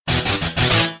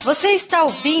Você está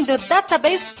ouvindo o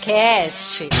Database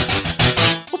Cast,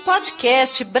 o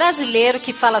podcast brasileiro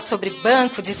que fala sobre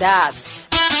banco de dados.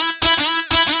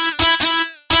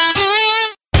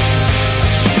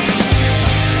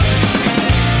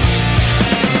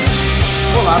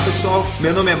 Olá pessoal,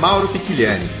 meu nome é Mauro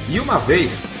Piquiliani e uma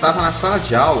vez estava na sala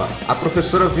de aula, a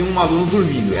professora viu um aluno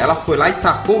dormindo. Ela foi lá e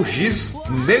tacou o giz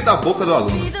no meio da boca do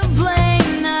aluno.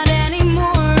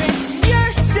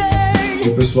 E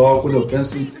pessoal, quando eu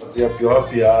penso em fazer a pior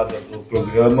piada do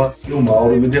programa, o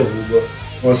Mauro me derruba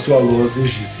com a sua lousa e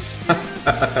giz.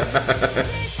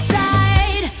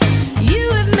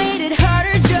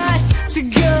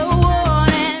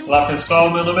 Olá pessoal,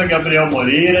 meu nome é Gabriel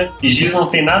Moreira e giz não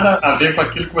tem nada a ver com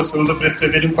aquilo que você usa para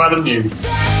escrever em um quadro negro.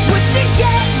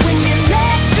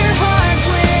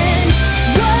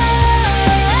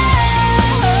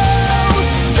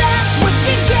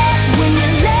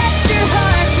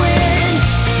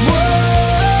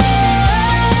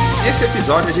 Nesse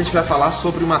episódio a gente vai falar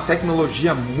sobre uma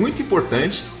tecnologia muito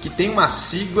importante que tem uma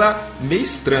sigla meio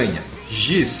estranha,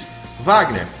 giz.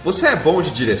 Wagner, você é bom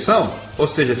de direção? Ou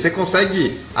seja, você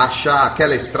consegue achar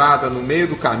aquela estrada no meio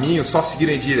do caminho só seguir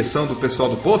em direção do pessoal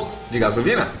do posto de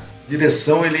gasolina?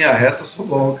 Direção em linha reta eu sou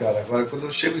bom, cara. Agora, quando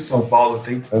eu chego em São Paulo, eu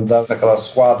tenho que andar naquelas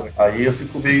quadras, aí eu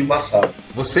fico meio embaçado.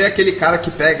 Você é aquele cara que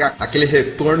pega aquele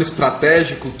retorno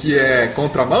estratégico que é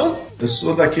contramão? Eu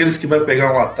sou daqueles que vai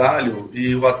pegar um atalho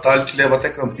e o atalho te leva até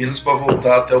Campinas para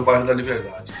voltar até o bairro da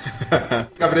Liberdade.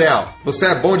 Gabriel, você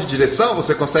é bom de direção?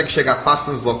 Você consegue chegar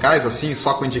fácil nos locais assim,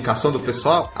 só com indicação do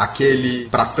pessoal? Aquele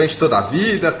pra frente toda a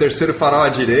vida, terceiro farol à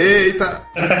direita.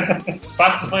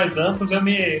 Espaços mais amplos eu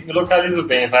me localizo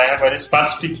bem, vai. Agora,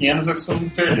 espaços pequenos eu costumo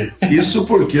me perder. Isso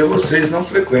porque vocês não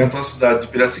frequentam a cidade de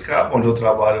Piracicaba, onde eu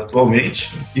trabalho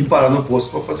atualmente, e parar no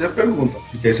posto para fazer a pergunta.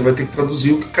 Porque aí você vai ter que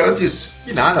traduzir o que o cara disse.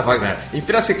 E nada, Wagner. Em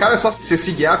Piracicaba é só você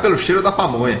se guiar pelo cheiro da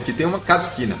pamonha, que tem uma cada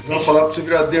esquina. Se eu falar pra você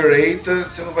virar direita,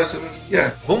 você não vai saber o que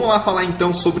é. Vamos lá falar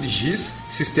então sobre GIS,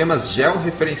 sistemas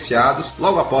georreferenciados,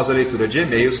 logo após a leitura de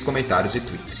e-mails, comentários e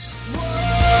tweets.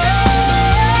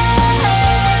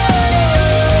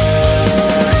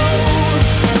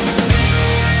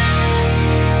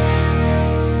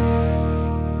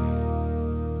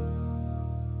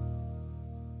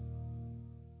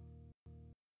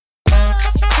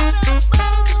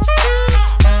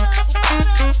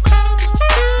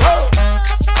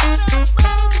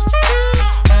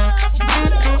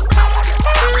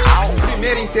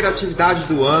 Interatividade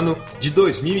do ano de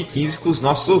 2015 com os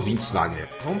nossos ouvintes, Wagner.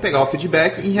 Vamos pegar o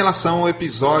feedback em relação ao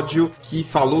episódio que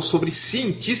falou sobre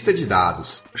cientista de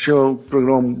dados. Achei um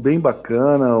programa bem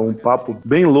bacana, um papo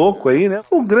bem louco aí, né?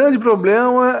 O grande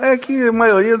problema é que a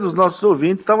maioria dos nossos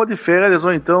ouvintes estava de férias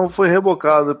ou então foi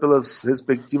rebocada pelas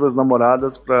respectivas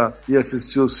namoradas para ir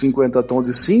assistir os 50 Tons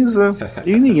de Cinza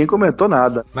e ninguém comentou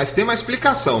nada. Mas tem uma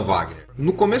explicação, Wagner.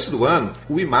 No começo do ano,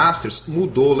 o eMasters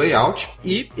mudou o layout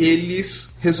e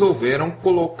eles resolveram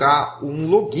colocar um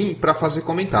login para fazer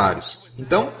comentários.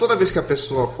 Então, toda vez que a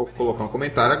pessoa for colocar um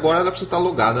comentário, agora ela precisa estar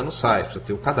logada no site, precisa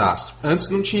ter o cadastro. Antes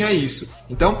não tinha isso.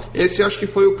 Então, esse eu acho que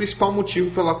foi o principal motivo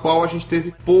pela qual a gente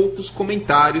teve poucos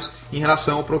comentários em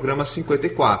relação ao programa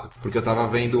 54. Porque eu estava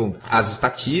vendo as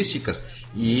estatísticas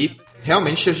e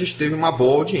realmente a gente teve uma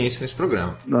boa audiência nesse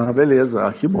programa. Ah,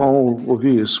 beleza. Que bom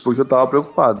ouvir isso, porque eu estava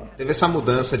preocupado. Teve essa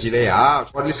mudança de layout.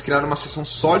 Agora eles criaram uma seção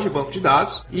só de banco de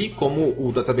dados e como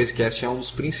o Database Cast é um dos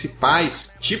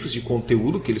principais tipos de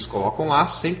conteúdo que eles colocam lá,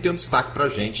 sempre tem um destaque pra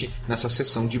gente nessa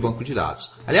seção de banco de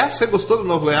dados. Aliás, você gostou do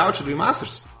novo layout do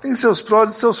eMasters? Tem seus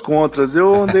prós e seus contras.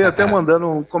 Eu andei até mandando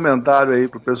um comentário aí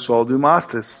pro pessoal do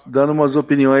eMasters, dando umas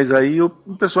opiniões aí. O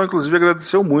pessoal, inclusive,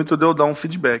 agradeceu muito de eu dar um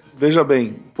feedback. Veja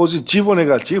bem, positivo ou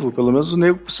negativo, pelo menos o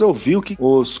nego precisa ouvir o que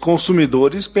os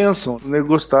consumidores pensam. O nego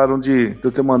gostaram de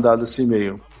eu ter mandado esse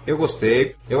e-mail. Eu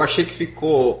gostei, eu achei que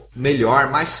ficou melhor,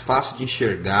 mais fácil de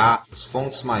enxergar, as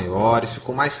fontes maiores,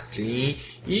 ficou mais clean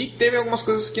e teve algumas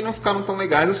coisas que não ficaram tão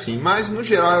legais assim, mas no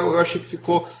geral eu achei que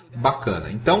ficou bacana.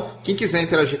 Então, quem quiser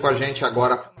interagir com a gente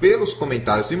agora pelos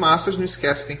comentários do eMasters, não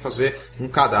esquece, tem que fazer um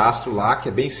cadastro lá, que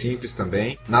é bem simples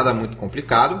também, nada muito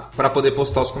complicado, para poder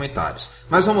postar os comentários.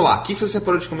 Mas vamos lá, o que você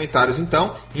separou de comentários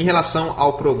então, em relação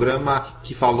ao programa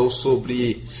que falou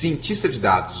sobre cientista de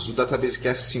dados, o Database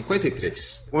Cast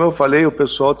 53? Como eu falei, o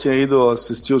pessoal tinha ido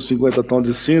assistir os 50 Tons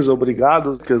de Cinza,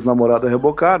 obrigado, que as namoradas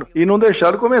rebocaram, e não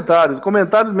deixaram comentários.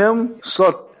 Comentários mesmo,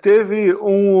 só Teve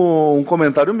um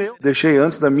comentário meu, deixei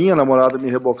antes da minha namorada me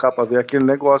rebocar pra ver aquele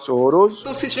negócio horroroso.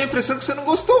 Eu senti a impressão que você não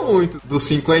gostou muito dos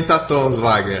 50 tons,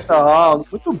 Wagner. Não,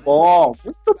 muito bom,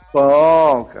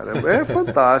 cara. É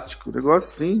fantástico, o negócio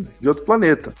sim, de outro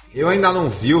planeta. Eu ainda não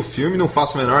vi o filme, não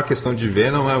faço a menor questão de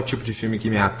ver, não é o tipo de filme que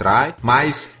me atrai,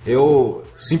 mas eu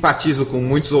simpatizo com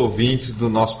muitos ouvintes do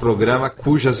nosso programa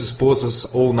cujas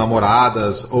esposas ou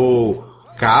namoradas ou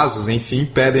casos, enfim,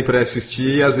 pedem pra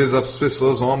assistir e às vezes as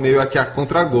pessoas vão meio aqui a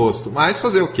contragosto. Mas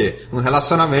fazer o quê? Um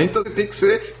relacionamento tem que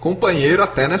ser companheiro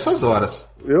até nessas horas.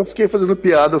 Eu fiquei fazendo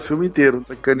piada o filme inteiro,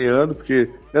 sacaneando, porque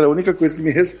era a única coisa que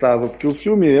me restava, porque o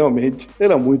filme realmente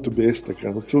era muito besta,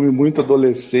 cara. Um filme muito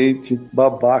adolescente,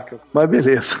 babaca. Mas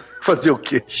beleza, fazer o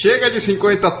quê? Chega de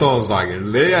 50 tons, Wagner.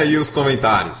 Leia aí os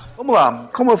comentários. Vamos lá.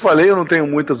 Como eu falei, eu não tenho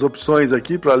muitas opções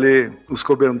aqui para ler os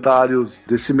comentários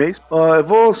desse mês. Eu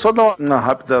vou só dar uma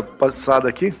rápida passada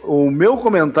aqui. O meu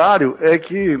comentário é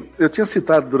que eu tinha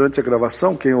citado durante a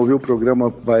gravação, quem ouviu o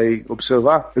programa vai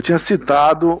observar, eu tinha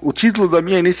citado o título da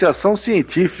minha iniciação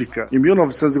científica em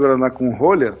 1900 Guaraná com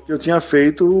Roller, que eu tinha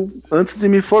feito antes de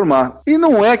me formar. E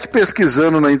não é que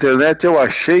pesquisando na internet eu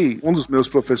achei, um dos meus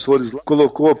professores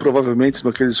colocou provavelmente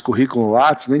naqueles currículos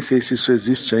Lattes, nem sei se isso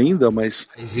existe ainda, mas...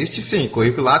 Existe sim,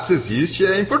 currículo Lattes existe e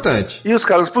é importante. E os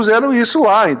caras puseram isso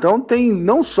lá, então tem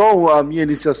não só a minha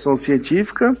iniciação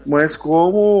científica, mas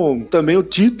como também o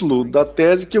título da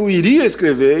tese que eu iria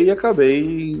escrever e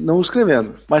acabei não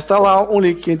escrevendo. Mas tá lá um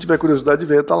link, quem tiver curiosidade de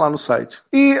ver, tá lá no site.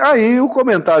 E aí o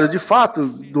comentário de fato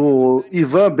do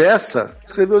Ivan Bessa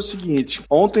escreveu o seguinte: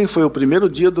 ontem foi o primeiro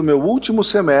dia do meu último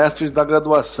semestre da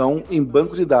graduação em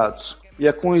banco de dados. E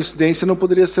a coincidência não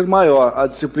poderia ser maior. A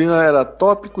disciplina era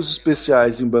tópicos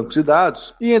especiais em bancos de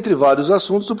dados e entre vários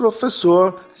assuntos o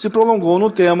professor se prolongou no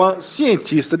tema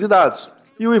cientista de dados.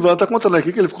 E o Ivan está contando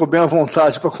aqui que ele ficou bem à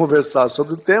vontade para conversar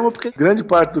sobre o tema, porque grande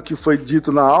parte do que foi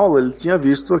dito na aula ele tinha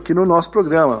visto aqui no nosso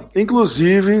programa.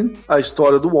 Inclusive, a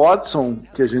história do Watson,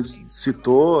 que a gente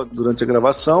citou durante a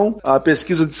gravação, a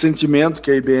pesquisa de sentimento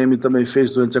que a IBM também fez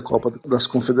durante a Copa das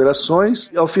Confederações.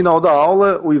 E ao final da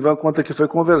aula, o Ivan conta que foi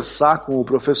conversar com o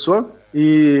professor,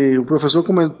 e o professor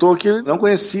comentou que ele não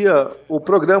conhecia o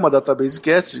programa Database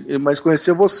Cast, mas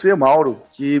conhecia você, Mauro,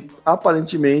 que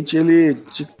aparentemente ele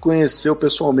te conheceu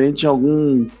pessoalmente em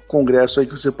algum congresso aí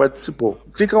que você participou.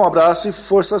 Fica um abraço e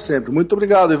força sempre. Muito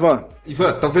obrigado, Ivan.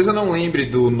 Ivan, talvez eu não lembre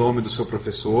do nome do seu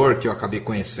professor, que eu acabei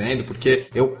conhecendo, porque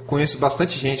eu conheço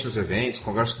bastante gente nos eventos,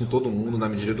 converso com todo mundo na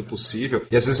medida do possível,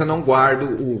 e às vezes eu não guardo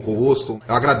o rosto.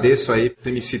 Eu agradeço aí por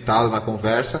ter me citado na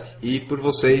conversa e por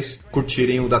vocês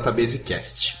curtirem o Database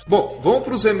Cast. Bom, vamos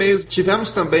para os e-mails.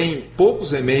 Tivemos também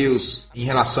poucos e-mails em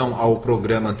relação ao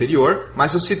programa anterior,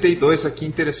 mas eu citei dois aqui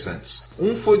interessantes.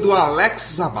 Um foi do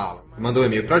Alex Zabala, que mandou um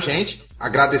e-mail pra gente,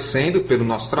 agradecendo pelo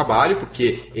nosso trabalho,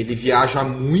 porque ele viaja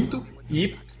muito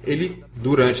e ele,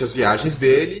 durante as viagens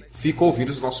dele, fica ouvindo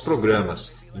os nossos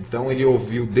programas. Então ele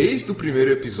ouviu desde o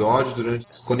primeiro episódio, durante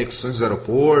as conexões dos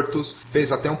aeroportos,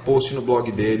 fez até um post no blog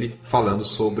dele falando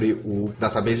sobre o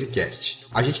Database Cast.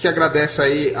 A gente que agradece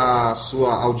aí a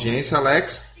sua audiência,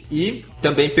 Alex, e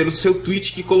também pelo seu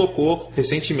tweet que colocou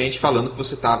recentemente falando que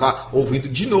você estava ouvindo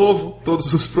de novo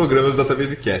todos os programas do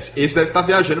Database Cast. Esse deve estar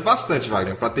viajando bastante,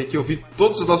 Wagner, para ter que ouvir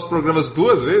todos os nossos programas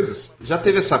 2 vezes. Já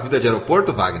teve essa vida de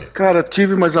aeroporto, Wagner? Cara,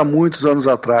 tive, mas há muitos anos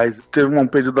atrás. Teve um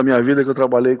período da minha vida que eu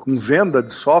trabalhei com venda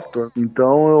de software,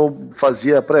 então eu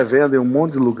fazia pré-venda em um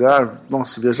monte de lugar.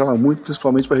 Nossa, viajava muito,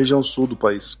 principalmente para a região sul do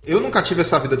país. Eu nunca tive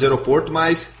essa vida de aeroporto,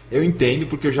 mas eu entendo,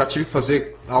 porque eu já tive que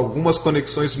fazer algumas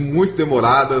conexões muito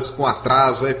demoradas, com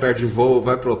atraso, aí perde voo,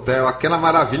 vai pro hotel, aquela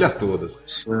maravilha toda.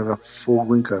 Isso era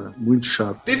fogo, hein, cara? Muito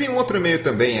chato. Teve um outro e-mail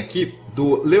também aqui,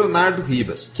 do Leonardo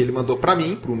Ribas, que ele mandou para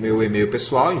mim, pro meu e-mail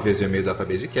pessoal, em vez do e-mail do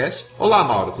Database Cast. Olá,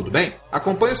 Mauro, tudo bem?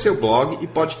 Acompanho seu blog e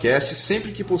podcast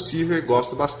sempre que possível e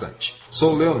gosto bastante.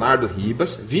 Sou Leonardo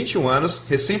Ribas, 21 anos,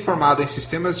 recém-formado em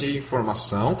Sistemas de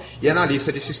Informação e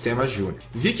analista de sistemas júnior.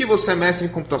 Vi que você é mestre em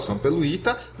computação pelo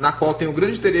ITA, na qual tenho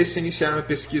grande interesse em iniciar minha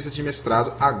pesquisa de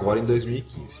mestrado agora em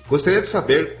 2015. Gostaria de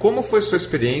saber como foi sua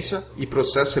experiência e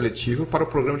processo seletivo para o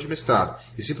programa de mestrado,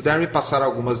 e se puder me passar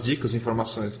algumas dicas e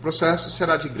informações do processo,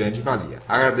 será de grande valia.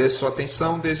 Agradeço sua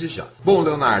atenção desde já. Bom,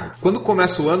 Leonardo, quando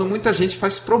começa o ano, muita gente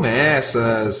faz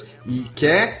promessas e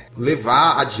quer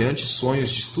levar adiante sonhos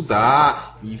de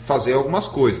estudar e fazer algumas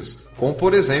coisas. como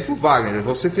por exemplo, Wagner.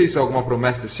 Você fez alguma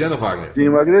promessa desse ano, Wagner? De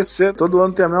emagrecer. Todo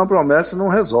ano tem a mesma promessa e não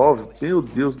resolve. Meu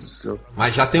Deus do céu.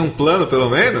 Mas já tem um plano, pelo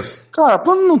menos? Cara,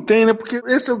 plano não tem, né? Porque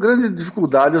essa é a grande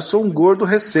dificuldade. Eu sou um gordo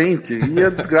recente e a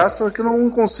desgraça é que eu não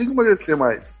consigo emagrecer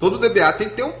mais. Todo DBA tem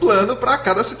que ter um plano para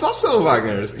cada situação,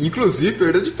 Wagner. Inclusive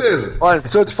perda de peso. Olha,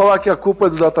 se eu te falar que a culpa é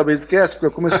do Database Cast, porque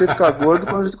eu comecei a ficar gordo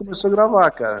quando a gente começou a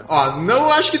gravar, cara. Ó,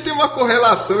 não acho que tem uma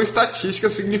correlação estatística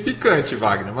significante,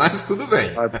 Wagner, mas tudo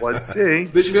bem. Mas pode ser, hein?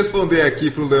 Deixa eu responder aqui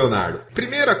pro Leonardo.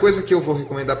 Primeira coisa que eu vou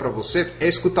recomendar para você é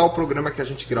escutar o programa que a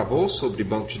gente gravou sobre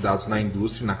banco de dados na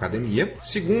indústria e na academia.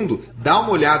 Segundo, dá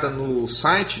uma olhada no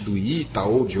site do ITA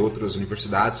ou de outras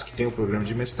universidades que tem o programa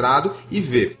de mestrado e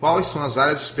ver quais são as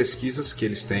áreas de pesquisas que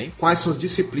eles têm, quais são as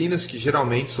disciplinas que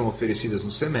geralmente são oferecidas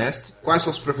no semestre, quais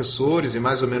são os professores e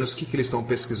mais ou menos o que eles estão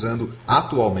pesquisando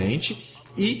atualmente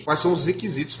e quais são os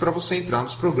requisitos para você entrar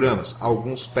nos programas.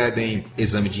 Alguns pedem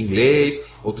exame de inglês,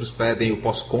 outros pedem o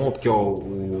POSCOMP, que é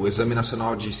o Exame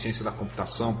Nacional de Ciência da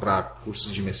Computação para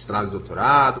cursos de mestrado e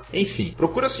doutorado. Enfim,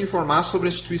 procura se informar sobre a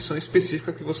instituição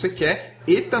específica que você quer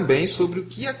e também sobre o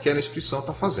que aquela instituição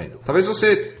está fazendo. Talvez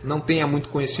você não tenha muito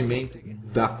conhecimento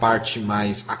da parte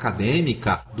mais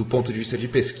acadêmica, do ponto de vista de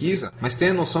pesquisa, mas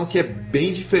tenha a noção que é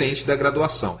bem diferente da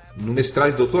graduação. No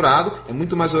mestrado e doutorado, é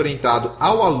muito mais orientado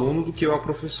ao aluno do que ao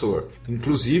professor.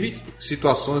 Inclusive,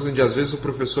 situações onde às vezes o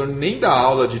professor nem dá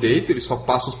aula direito, ele só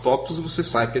passa os tópicos e você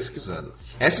sai pesquisando.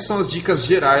 Essas são as dicas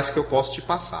gerais que eu posso te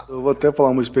passar. Eu vou até falar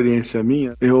uma experiência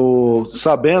minha. Eu,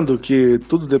 sabendo que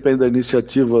tudo depende da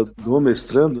iniciativa do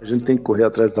mestrando, a gente tem que correr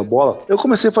atrás da bola, eu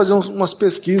comecei a fazer umas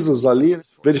pesquisas ali,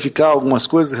 verificar algumas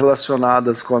coisas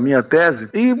relacionadas com a minha tese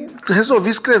e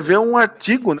resolvi escrever um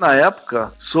artigo na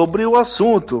época sobre o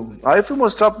assunto. Aí fui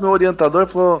mostrar para o meu orientador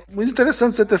e falou: muito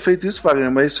interessante você ter feito isso,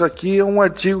 Wagner, mas isso aqui é um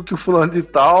artigo que o fulano de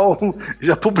tal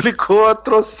já publicou há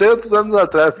trocentos anos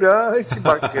atrás. Eu falei: ai, que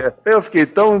bacana. Eu fiquei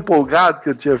tão empolgado que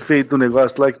eu tinha feito um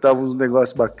negócio lá que estava um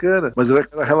negócio bacana, mas era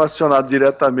relacionado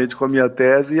diretamente com a minha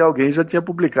tese e alguém já tinha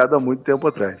publicado há muito tempo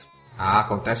atrás. Ah,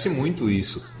 acontece muito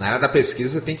isso. Na área da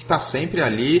pesquisa você tem que estar sempre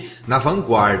ali na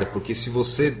vanguarda, porque se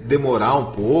você demorar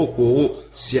um pouco ou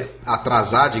se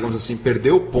atrasar, digamos assim,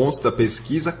 perder o ponto da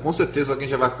pesquisa, com certeza alguém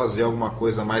já vai fazer alguma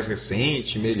coisa mais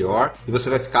recente, melhor, e você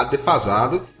vai ficar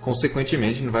defasado,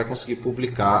 consequentemente não vai conseguir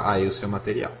publicar aí o seu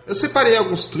material. Eu separei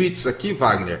alguns tweets aqui,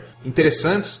 Wagner,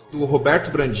 interessantes, do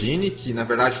Roberto Brandini, que na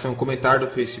verdade foi um comentário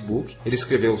do Facebook. Ele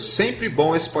escreveu: sempre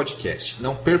bom esse podcast,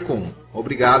 não perco um.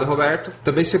 Obrigado, Roberto.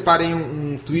 Também separei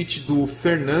um tweet do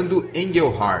Fernando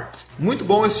Engelhardt. Muito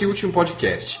bom esse último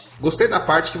podcast. Gostei da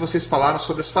parte que vocês falaram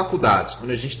sobre as faculdades,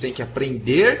 onde a gente tem que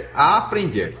aprender a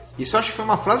aprender. Isso eu acho que foi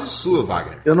uma frase sua,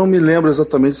 Wagner. Eu não me lembro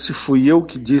exatamente se fui eu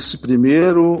que disse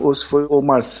primeiro ou se foi o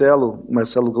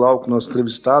Marcelo Glauco, nosso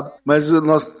entrevistado, mas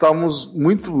nós estamos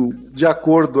muito de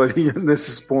acordo aí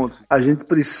nesses pontos. A gente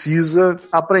precisa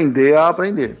aprender a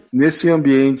aprender. Nesse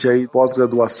ambiente aí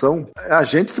pós-graduação, é a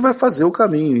gente que vai fazer o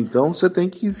caminho, então você tem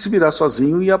que se virar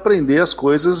sozinho e aprender as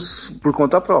coisas por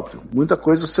conta própria. Muita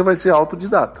coisa você vai ser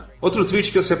autodidata. Outro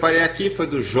tweet que eu separei aqui foi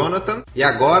do Jonathan. E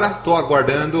agora estou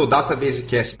aguardando o Database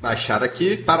Cast baixar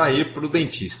aqui para ir para o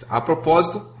dentista. A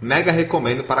propósito, mega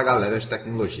recomendo para a galera de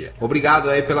tecnologia. Obrigado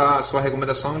aí pela sua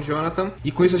recomendação, Jonathan.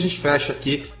 E com isso a gente fecha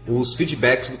aqui os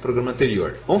feedbacks do programa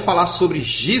anterior. Vamos falar sobre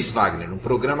GIS, Wagner, um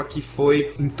programa que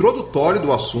foi introdutório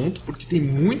do assunto, porque tem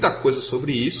muita coisa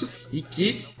sobre isso e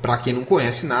que, para quem não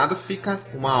conhece nada, fica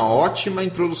uma ótima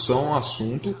introdução ao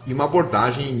assunto e uma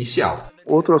abordagem inicial.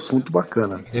 Outro assunto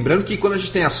bacana. Lembrando que quando a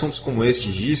gente tem assuntos como este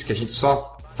de GIS, que a gente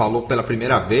só falou pela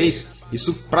primeira vez,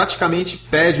 isso praticamente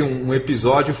pede um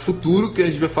episódio futuro que a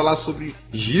gente vai falar sobre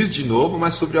GIS de novo,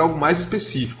 mas sobre algo mais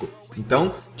específico.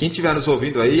 Então, quem estiver nos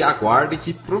ouvindo aí, aguarde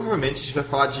que provavelmente a gente vai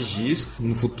falar de GIS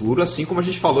no futuro, assim como a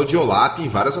gente falou de OLAP em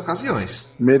várias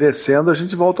ocasiões. Merecendo, a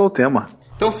gente volta ao tema.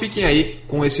 Então fiquem aí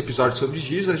com esse episódio sobre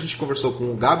GIS. A gente conversou com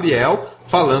o Gabriel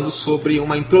falando sobre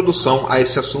uma introdução a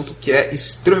esse assunto que é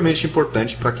extremamente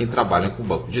importante para quem trabalha com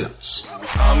banco de dados.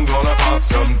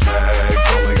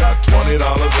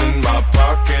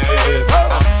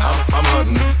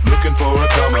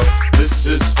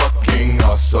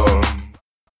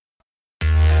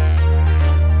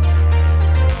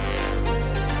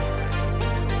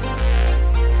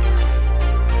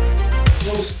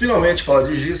 Vamos finalmente falar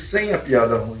de GIS sem a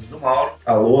piada ruim do Mauro.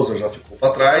 A lousa já ficou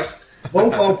para trás.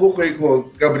 Vamos falar um pouco aí com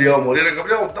o Gabriel Moreira.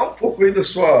 Gabriel, dá um pouco aí da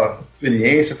sua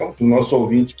experiência, fala para o nosso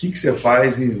ouvinte o que você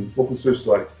faz e um pouco da sua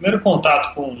história. O primeiro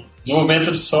contato com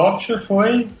Desenvolvimento de software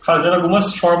foi fazendo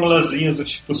algumas formulazinhas do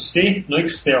tipo C no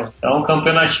Excel. Então, um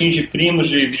campeonatinho de primos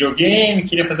de videogame,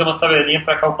 queria fazer uma tabelinha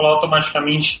para calcular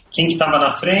automaticamente quem que estava na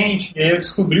frente, e aí eu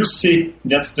descobri o C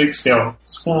dentro do Excel,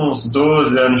 isso com uns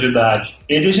 12 anos de idade.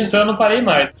 E aí, desde então eu não parei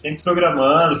mais, sempre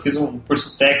programando, fiz um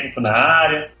curso técnico na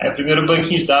área, aí o primeiro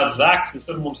banquinho de dados Access,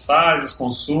 todo mundo faz, as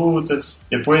consultas,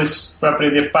 depois fui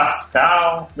aprender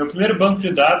Pascal. Meu primeiro banco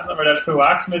de dados, na verdade, foi o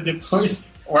Access, mas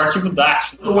depois o arquivo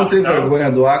DAT. Todo mundo tem vergonha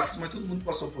do Access, mas todo mundo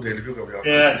passou por ele, viu, Gabriel?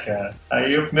 Cara.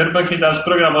 Aí o primeiro banco de dados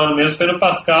programando mesmo foi no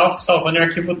Pascal, salvando em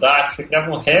arquivo DAT. Você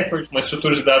criava um recorde, uma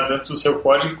estrutura de dados dentro do seu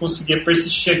código e conseguia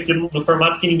persistir aquilo no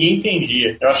formato que ninguém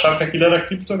entendia. Eu achava que aquilo era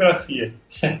criptografia.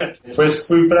 Depois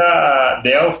fui para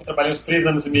Delphi, trabalhei uns 3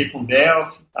 anos e meio com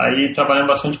Delphi. Aí trabalhando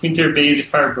bastante com Interbase e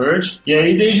Firebird. E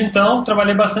aí, desde então,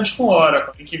 trabalhei bastante com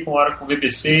Oracle. Fiquei com Oracle com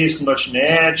VB6, com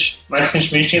 .NET. Mais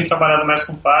recentemente, tenho trabalhado mais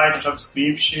com Python,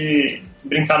 JavaScript,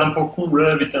 brincado um pouco com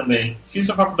Ruby também. Fiz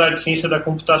a faculdade de Ciência da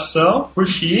Computação,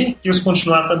 curti, quis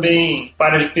continuar também para a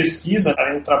área de pesquisa,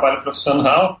 além do trabalho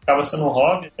profissional, acaba sendo um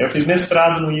hobby. Eu fiz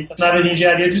mestrado no ITA na área de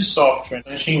engenharia de software. A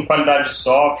gente tem qualidade de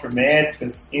software,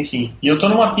 métricas, enfim. E eu tô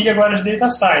numa pilha agora de Data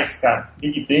Science, cara.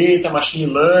 Big Data,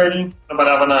 Machine Learning.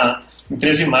 Trabalhava na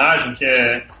empresa Imagem, que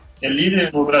é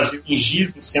líder no Brasil em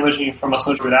GIS, sistemas de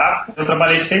informação geográfica. Eu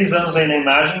trabalhei 6 anos aí na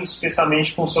Imagem,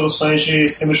 especialmente com soluções de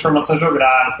sistemas de informação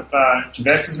geográfica para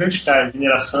diversas verticais,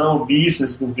 mineração,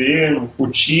 business, governo,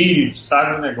 utilities,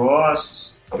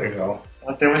 agronegócios. Legal.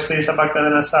 Então tem uma experiência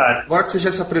bacana nessa área. Agora que você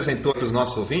já se apresentou para os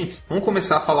nossos ouvintes, vamos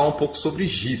começar a falar um pouco sobre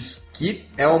GIS, que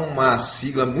é uma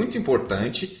sigla muito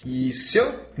importante e, se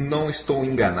eu não estou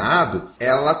enganado,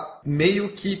 ela meio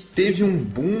que teve um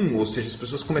boom, ou seja, as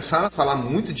pessoas começaram a falar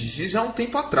muito de GIS há um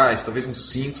tempo atrás, talvez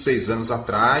uns 5, 6 anos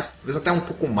atrás, talvez até um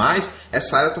pouco mais.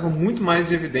 Essa área estava muito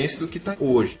mais em evidência do que está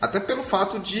hoje, até pelo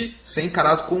fato de ser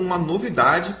encarado como uma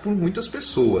novidade por muitas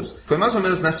pessoas. Foi mais ou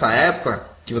menos nessa época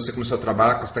que você começou a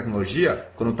trabalhar com essa tecnologia,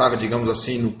 quando estava, digamos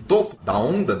assim, no topo da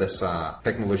onda dessa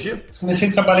tecnologia? Comecei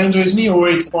a trabalhar em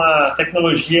 2008 com a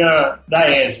tecnologia da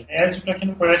Esri. Esri, para quem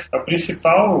não conhece, é o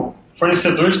principal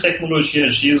fornecedor de tecnologia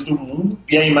GIS do mundo,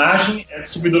 e a Imagem é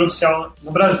distribuidora oficial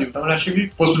no Brasil. Então já tive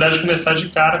possibilidade de começar de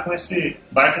cara com esse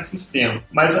baita sistema.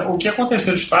 Mas o que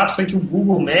aconteceu de fato foi que o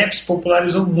Google Maps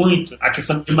popularizou muito a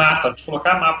questão de mapas, de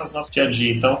colocar mapas no nosso dia a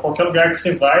dia. Então qualquer lugar que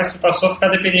você vai, você passou a ficar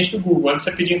dependente do Google. Antes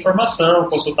você pedia informação,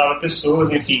 consultava pessoas,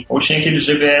 enfim. Ou tinha aqueles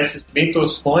GPS bem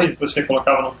toscões que você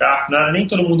colocava no carro. Não era nem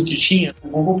todo mundo que tinha. O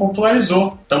Google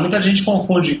popularizou. Então muita gente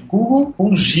confunde Google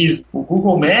com GIS. O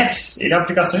Google Maps, ele é uma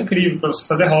aplicação incrível para você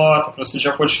fazer rota, para você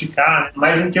geocodificar, né?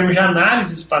 Mas em termos de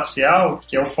análise espacial,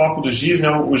 que é o foco do GIS, né?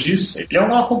 O GIS ele é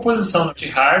uma composição de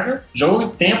hardware. Já houve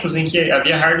tempos em que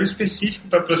havia hardware específico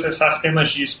para processar sistemas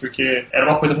GIS, porque era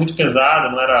uma coisa muito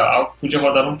pesada, não era algo que podia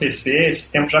rodar num PC,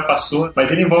 esse tempo já passou.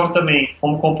 Mas ele envolve também,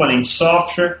 como componente,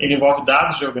 software, ele envolve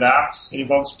dados geográficos, ele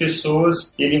envolve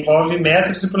pessoas, ele envolve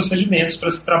métodos e procedimentos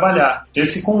para se trabalhar. Então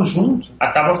esse conjunto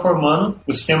acaba formando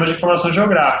o sistema de informação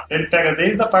geográfica. Então, ele pega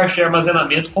desde a parte de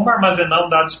armazenamento, como armazenar um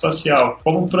dado espacial,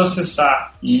 como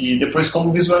processar e depois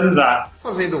como visualizar.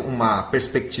 Fazendo uma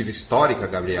perspectiva histórica,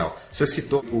 Gabriel, você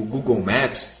citou o Google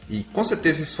Maps e com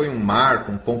certeza isso foi um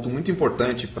marco, um ponto muito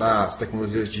importante para as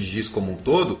tecnologias de GIS como um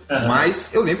todo,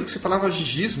 mas eu lembro que você falava de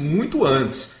GIS muito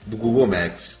antes do Google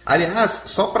Maps. Aliás,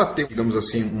 só para ter, digamos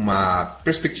assim, uma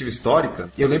perspectiva histórica,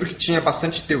 eu lembro que tinha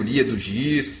bastante teoria do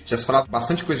GIS, já se falava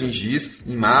bastante coisa em GIS,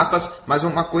 em mapas, mas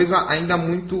uma coisa ainda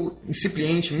muito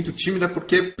incipiente, muito tímida,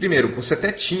 porque, primeiro, você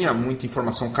até tinha muita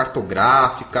informação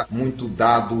cartográfica, muito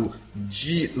dado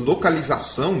de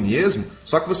localização mesmo,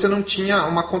 só que você não tinha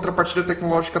uma contrapartida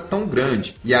tecnológica tão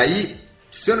grande. E aí,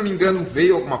 se eu não me engano,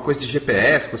 veio alguma coisa de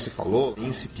GPS que você falou,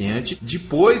 incipiente.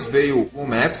 Depois veio o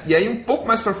Maps, e aí um pouco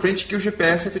mais pra frente que o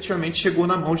GPS efetivamente chegou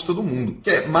na mão de todo mundo. Que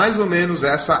é mais ou menos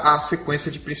essa a sequência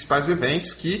de principais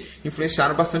eventos que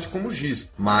influenciaram bastante como o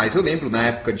GIS. Mas eu lembro na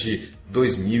época de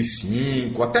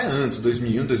 2005, até antes,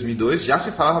 2001, 2002, já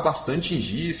se falava bastante em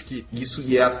GIS, que isso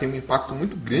ia ter um impacto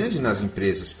muito grande nas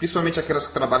empresas, principalmente aquelas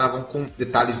que trabalhavam com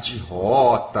detalhes de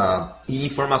rota e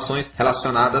informações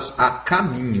relacionadas a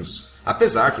caminhos.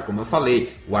 Apesar que, como eu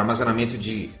falei, o armazenamento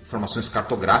de informações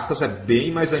cartográficas é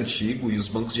bem mais antigo e os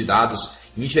bancos de dados,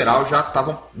 em geral, já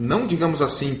estavam, não digamos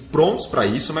assim, prontos para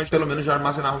isso, mas pelo menos já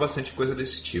armazenavam bastante coisa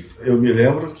desse tipo. Eu me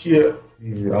lembro que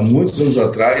há muitos anos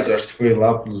atrás, acho que foi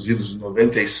lá pelos idos de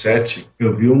 97,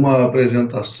 eu vi uma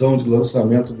apresentação de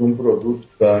lançamento de um produto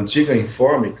da antiga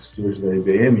Informix, que hoje é da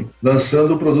IBM,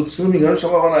 lançando o produto, se não me engano,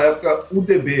 chamava na época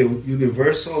UDB,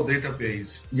 Universal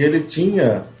Database. E ele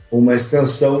tinha uma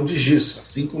extensão de GIS,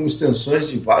 assim como extensões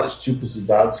de vários tipos de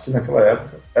dados que naquela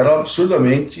época eram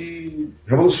absurdamente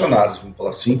revolucionários, vamos falar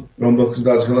assim, para um banco de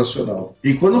dados relacional.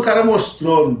 E quando o cara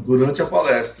mostrou durante a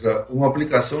palestra uma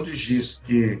aplicação de GIS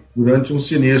que durante um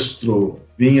sinistro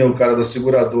vinha o cara da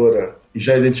seguradora e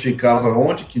já identificava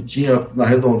onde que tinha na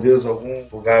redondeza algum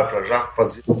lugar para já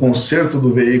fazer o conserto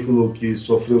do veículo que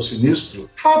sofreu o sinistro,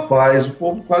 rapaz, o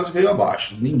povo quase veio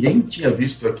abaixo. Ninguém tinha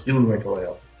visto aquilo naquela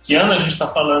época. Que ano a gente está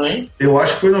falando aí? Eu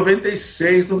acho que foi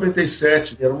 96,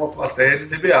 97. Era uma plateia de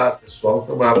DBA. O pessoal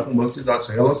trabalhava com banco de dados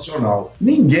relacional.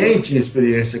 Ninguém tinha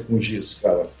experiência com GIS,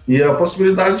 cara. E a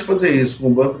possibilidade de fazer isso com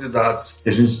um banco de dados que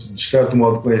a gente, de certo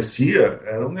modo, conhecia,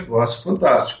 era um negócio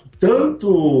fantástico.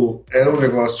 Tanto era um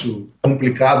negócio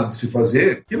complicado de se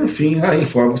fazer, que no fim a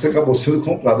Informix acabou sendo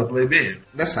comprada pela IBM.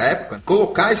 Nessa época,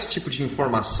 colocar esse tipo de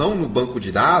informação no banco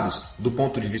de dados, do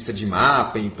ponto de vista de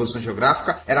mapa e posição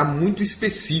geográfica, era muito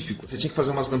específico. Você tinha que fazer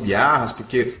umas gambiarras,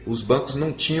 porque os bancos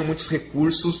não tinham muitos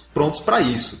recursos prontos para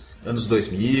isso. Anos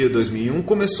 2000, 2001,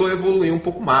 começou a evoluir um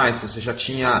pouco mais. Você já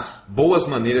tinha boas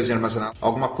maneiras de armazenar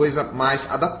alguma coisa mais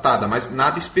adaptada, mas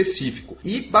nada específico.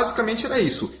 E basicamente era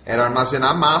isso, era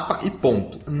armazenar mapa e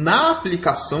ponto. Na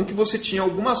aplicação que você tinha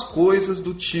algumas coisas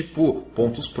do tipo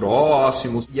pontos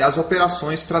próximos e as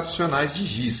operações tradicionais de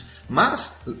GIS.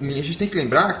 Mas a gente tem que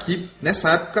lembrar que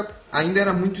nessa época ainda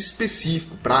era muito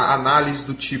específico para análise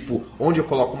do tipo onde eu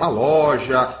coloco uma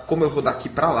loja, como eu vou daqui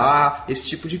para lá, esse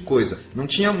tipo de coisa. Não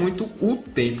tinha muito o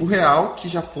tempo real que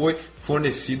já foi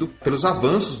fornecido pelos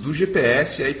avanços do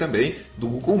GPS e aí também do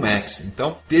Google Maps.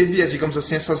 Então, teve, digamos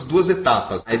assim, essas duas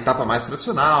etapas. A etapa mais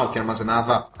tradicional, que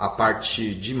armazenava a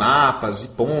parte de mapas e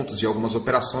pontos e algumas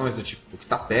operações do tipo o que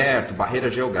está perto,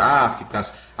 barreiras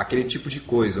geográficas, aquele tipo de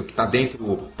coisa, o que está dentro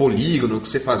do polígono, o que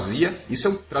você fazia. Isso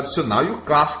é o tradicional e o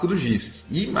clássico do GIS.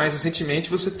 E, mais recentemente,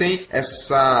 você tem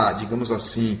essa, digamos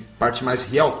assim, parte mais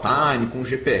real-time, com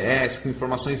GPS, com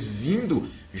informações vindo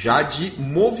já de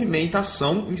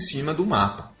movimentação em cima do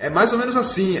mapa. É mais ou menos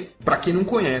assim, para quem não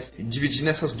conhece, dividir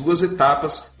nessas duas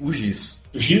etapas o GIS.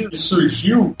 O GIS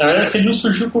surgiu, na verdade, ele não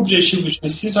surgiu com o objetivo de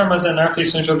preciso armazenar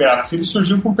feições geográficas, ele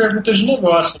surgiu com perguntas de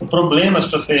negócio, com problemas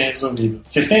para serem resolvidos.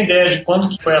 Vocês têm ideia de quando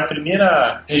que foi a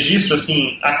primeira registro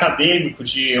assim, acadêmico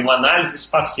de uma análise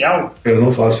espacial? Eu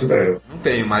não faço ideia. Não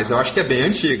tenho, mas eu acho que é bem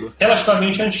antigo.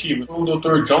 Relativamente antigo. O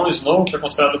Dr. John Snow, que é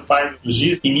considerado o pai do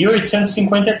GIS, em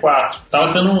 1854,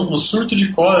 estava tendo um surto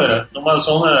de cólera numa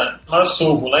zona chamada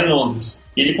Soho, lá em Londres.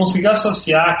 E ele conseguiu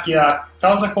associar que a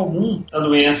causa comum da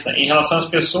doença em relação às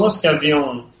pessoas que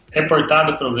haviam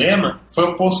reportado o problema foi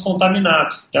o poço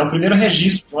contaminado. Então, é o primeiro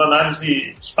registro de uma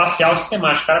análise espacial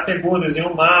sistemática. O cara pegou,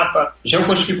 desenhou um mapa,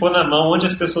 geocodificou na mão onde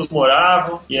as pessoas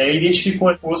moravam e aí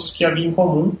identificou poços que havia em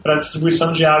comum para a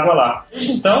distribuição de água lá.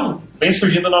 Desde então, vem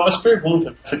surgindo novas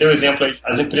perguntas. Você deu o exemplo aí.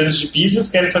 As empresas de business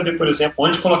querem saber, por exemplo,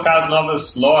 onde colocar as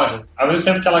novas lojas. Ao mesmo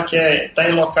tempo que ela quer estar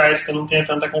em locais que não tenha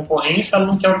tanta concorrência, ela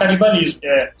não quer o canibalismo.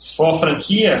 Se for uma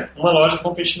franquia, uma loja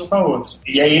competindo com a outra.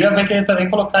 E aí ela vai querer também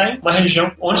colocar em uma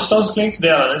região onde estão os clientes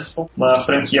dela, né? Se for uma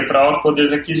franquia para alto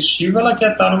poder aquisitivo, ela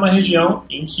quer estar numa região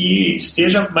em que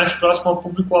esteja mais próximo ao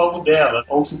público-alvo dela,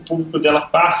 ou que o público dela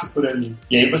passe por ali.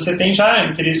 E aí você tem já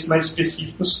interesses mais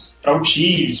específicos para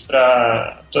utilities,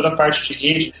 para toda a parte de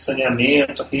rede de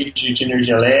saneamento, rede de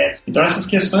energia elétrica. Então, essas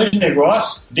questões de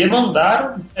negócio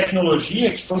demandaram tecnologia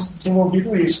que fosse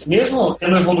desenvolvido isso. Mesmo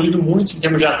tendo evoluído muito em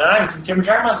termos de análise, em termos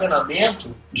de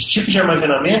armazenamento, de tipo de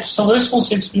armazenamento, são dois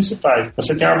conceitos principais.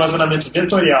 Você tem o armazenamento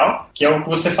vetorial, que é o que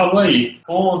você falou aí.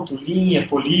 Ponto, linha,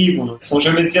 polígono. São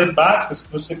geometrias básicas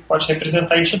que você pode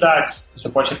representar entidades. Você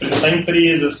pode representar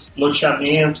empresas,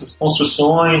 loteamentos,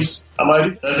 construções. A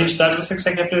maioria das entidades você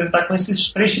consegue representar com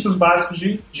esses três tipos básicos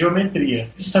de geometria.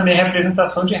 Existe também a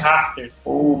representação de raster,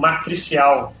 ou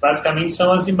matricial. Basicamente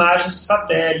são as imagens de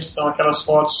satélite, são aquelas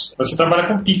fotos. Você trabalha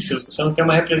com pixels, você não tem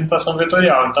uma representação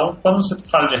vetorial. Então, quando você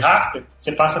fala de raster,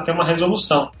 você passa a ter uma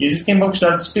resolução. E existem bancos de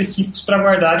dados específicos para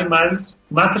guardar imagens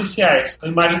matriciais. São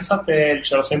imagens de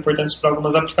satélite, elas são importantes para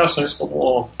algumas aplicações,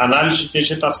 como análise de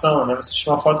vegetação, né? Você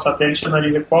tira uma foto de satélite e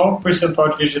analisa qual o percentual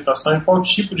de vegetação e qual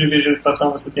tipo de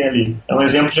vegetação você tem ali. É um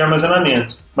exemplo de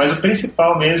armazenamento. Mas o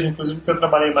principal mesmo, inclusive que eu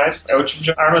trabalhei mais, é o tipo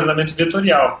de armazenamento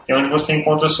vetorial, que é onde você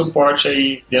encontra suporte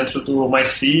aí dentro do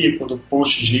MySQL, do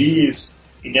PostGIS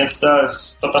e dentro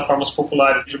das plataformas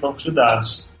populares de banco de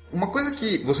dados. Uma coisa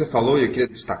que você falou e eu queria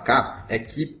destacar é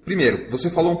que, primeiro, você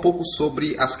falou um pouco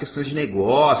sobre as questões de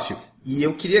negócio e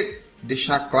eu queria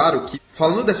deixar claro que,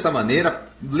 falando dessa maneira,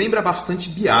 lembra bastante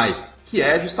BI, que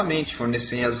é justamente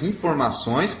fornecer as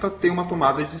informações para ter uma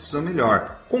tomada de decisão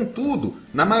melhor. Contudo,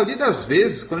 na maioria das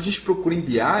vezes, quando a gente procura em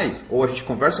BI ou a gente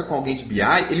conversa com alguém de BI,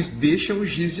 eles deixam o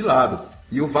GIS de lado.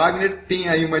 E o Wagner tem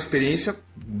aí uma experiência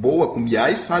boa com BI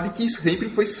e sabe que sempre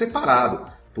foi separado.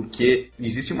 Porque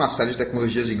existe uma série de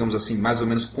tecnologias, digamos assim, mais ou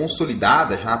menos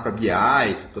consolidadas já para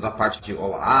BI, toda a parte de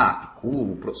OLAP,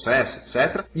 cubo, processo,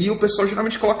 etc. E o pessoal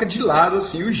geralmente coloca de lado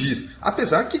assim o GIS.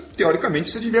 Apesar que, teoricamente,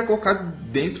 você deveria colocar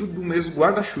dentro do mesmo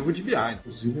guarda-chuva de BI.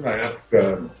 Inclusive, na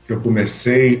época que eu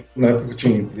comecei, na época que eu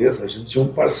tinha uma empresa, a gente tinha um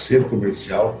parceiro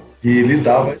comercial que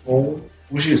lidava com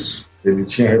o GIS. Ele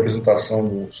tinha a representação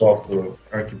do software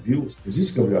ArcView.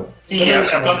 Existe, Gabriel? Sim, é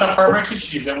a plataforma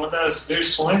ArcGIS. É uma das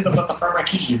versões da plataforma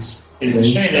ArcGIS.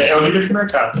 Existe ainda, é o líder de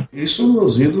mercado. Isso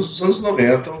nos idos dos anos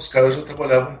 90, os caras já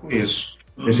trabalhavam com isso.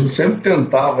 A gente sempre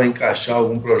tentava encaixar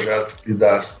algum projeto que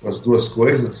lidasse com as duas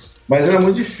coisas, mas era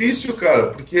muito difícil, cara,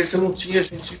 porque você não tinha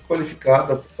gente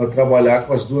qualificada para trabalhar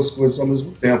com as duas coisas ao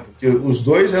mesmo tempo. Porque os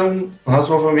dois eram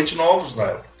razoavelmente novos na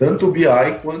época, tanto o BI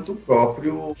quanto o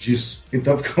próprio GIS.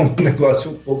 Então ficava um negócio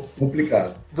um pouco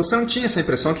complicado. Você não tinha essa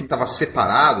impressão que estava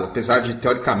separado, apesar de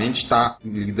teoricamente estar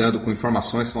lidando com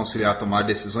informações que vão auxiliar a tomar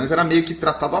decisões, era meio que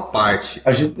tratado à parte?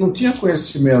 A gente não tinha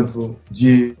conhecimento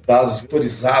de dados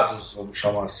vetorizados, vamos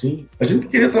chamar assim. A gente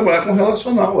queria trabalhar com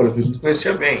relacional, era o que a gente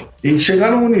conhecia bem. E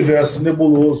chegar num universo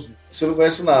nebuloso, você não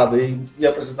conhece nada, e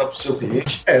apresentar para o seu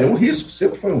cliente, era um risco,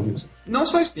 sempre foi um risco. Não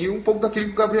só isso, tem um pouco daquilo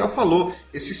que o Gabriel falou.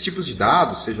 Esses tipos de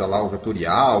dados, seja lá o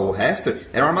vetorial ou o raster,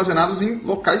 eram armazenados em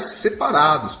locais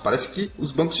separados. Parece que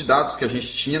os bancos de dados que a gente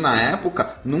tinha na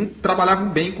época não trabalhavam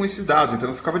bem com esses dados,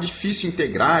 então ficava difícil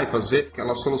integrar e fazer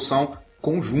aquela solução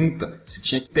conjunta. Você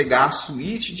tinha que pegar a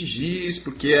suíte de GIS,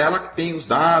 porque é ela que tem os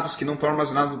dados que não estão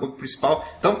armazenados no banco principal.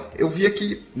 Então, eu via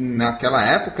que naquela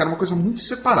época era uma coisa muito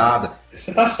separada.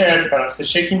 Você tá certo, cara. Você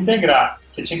tinha que integrar.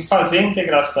 Você tinha que fazer a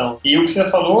integração. E o que você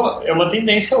falou é uma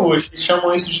tendência hoje. Eles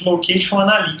chamam isso de Location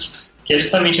Analytics, que é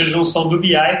justamente a junção do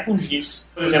BI com o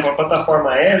GIS. Por exemplo, a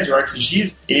plataforma Azure, o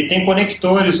ArcGIS, ele tem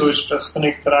conectores hoje para se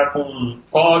conectar com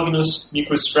Cognos,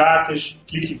 MicroStrategy,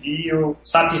 ClickView,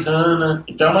 SAP HANA.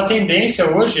 Então é uma tendência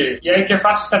hoje, e a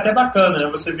interface fica até bacana, né?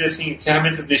 Você vê assim,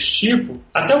 ferramentas desse tipo,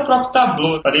 até o próprio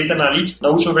Tableau, a Data Analytics, na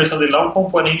última versão dele lá, um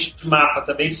componente de mapa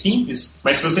também simples,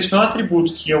 mas se você tiver um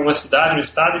atributo que é uma cidade, um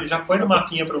estado, ele já põe no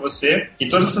mapinha para você, e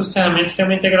todas essas ferramentas têm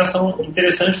uma integração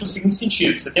interessante no seguinte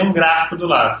sentido: você tem um gráfico do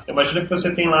lado. Imagina que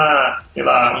você tem lá, sei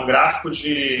lá, um gráfico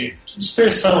de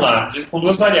dispersão lá, com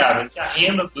duas variáveis, que é a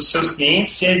renda dos seus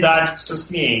clientes e a idade dos seus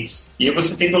clientes. E aí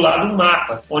você tem do lado um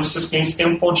mapa, onde seus clientes têm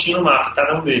um pontinho no mapa,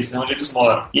 cada um deles, né, onde eles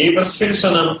moram. E aí você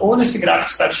selecionando ou nesse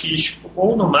gráfico estatístico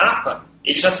ou no mapa,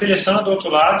 ele já seleciona do outro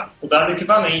lado o dado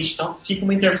equivalente. Então fica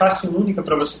uma interface única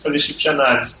para você fazer esse tipo de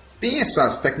análise. Tem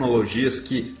essas tecnologias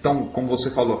que estão, como você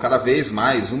falou, cada vez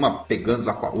mais, uma pegando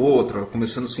lá com a outra,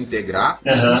 começando a se integrar.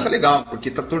 Uhum. Isso é legal, porque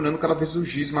está tornando cada vez o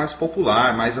GIS mais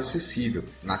popular, mais acessível.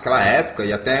 Naquela época,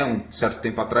 e até um certo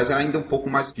tempo atrás, era ainda um pouco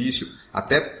mais difícil,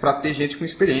 até para ter gente com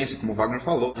experiência, como o Wagner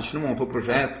falou. A gente não montou o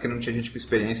projeto porque não tinha gente com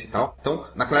experiência e tal. Então,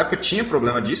 naquela época tinha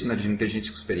problema disso, né, de não ter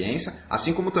gente com experiência,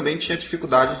 assim como também tinha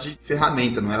dificuldade de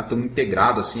ferramenta, não era tão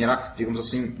integrado assim, era, digamos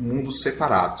assim, mundos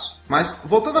separados. Mas,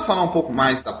 voltando a falar um pouco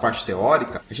mais da parte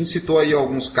teórica, a gente citou aí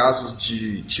alguns casos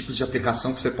de tipos de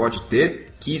aplicação que você pode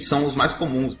ter, que são os mais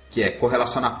comuns, que é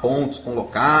correlacionar pontos com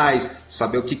locais,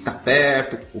 saber o que está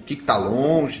perto, o que está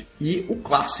longe, e o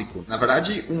clássico, na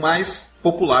verdade o mais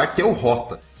popular, que é o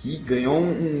rota, que ganhou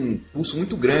um pulso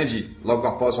muito grande logo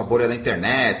após a bolha da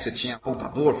internet. Você tinha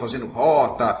apontador fazendo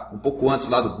rota, um pouco antes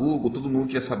lá do Google, todo mundo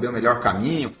queria saber o melhor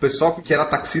caminho. O pessoal que era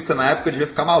taxista na época devia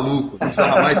ficar maluco, não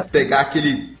precisava mais pegar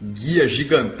aquele guia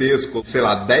gigantesco, sei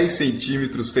lá, 10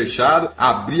 centímetros fechado,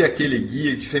 abrir aquele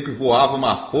guia que sempre voava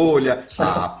uma folha,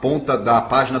 a ponta da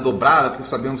página dobrada para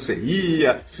saber onde você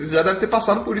ia. Você já deve ter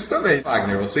passado por isso também,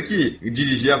 Wagner. Você que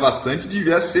dirigia bastante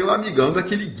devia ser o amigão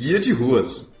daquele guia de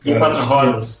ruas. Em 4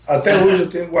 rodas. Até hoje eu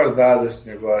tenho guardado esse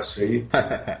negócio aí.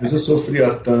 Mas eu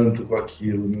sofria tanto com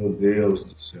aquilo, meu Deus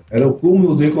do céu. Era o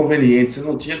cúmulo do inconveniente. Você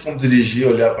não tinha como dirigir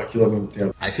e olhar para aquilo ao mesmo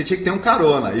tempo. Aí você tinha que ter um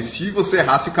carona. E se você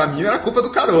errasse o caminho, era culpa do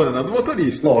carona, não do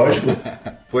motorista. Lógico.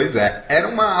 Pois é. Era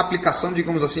uma aplicação,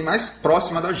 digamos assim, mais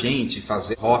próxima da gente.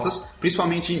 Fazer rotas,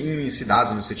 principalmente em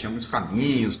cidades onde você tinha muitos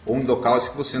caminhos, ou em locais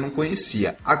que você não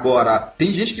conhecia. Agora,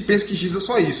 tem gente que pensa que GIS é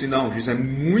só isso. E não, GIS é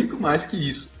muito mais que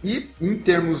isso. E em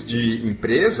termos de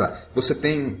empresa, você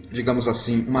tem, digamos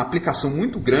assim, uma aplicação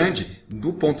muito grande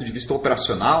do ponto de vista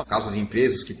operacional, no caso de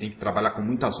empresas que têm que trabalhar com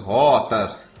muitas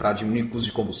rotas para diminuir o custo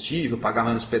de combustível, pagar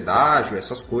menos pedágio,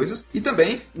 essas coisas, e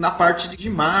também na parte de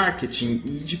marketing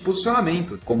e de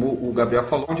posicionamento, como o Gabriel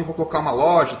falou, onde eu vou colocar uma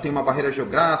loja, tem uma barreira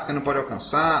geográfica, não pode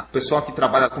alcançar, o pessoal que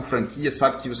trabalha com franquia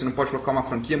sabe que você não pode colocar uma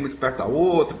franquia muito perto da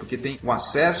outra, porque tem o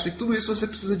acesso, e tudo isso você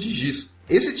precisa de GIS.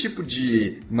 Esse tipo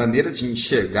de maneira de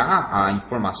enxergar a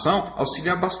informação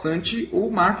auxilia bastante o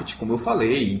marketing, como eu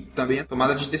falei, e também a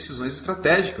tomada de decisões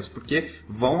estratégicas, porque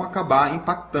vão acabar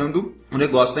impactando o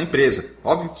negócio da empresa.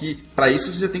 Óbvio que para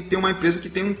isso você tem que ter uma empresa que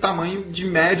tem um tamanho de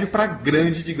médio para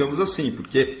grande, digamos assim,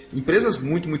 porque empresas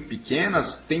muito, muito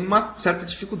pequenas têm uma certa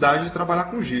dificuldade de trabalhar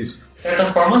com GIS. De certa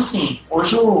forma, sim.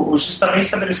 Hoje o GIS também é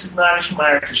estabelecido na área de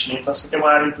marketing, né? Então você tem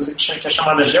uma área, inclusive, que é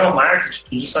chamada geomarketing,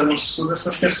 que justamente estuda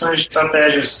essas questões de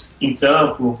estratégias em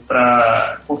campo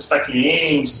para conquistar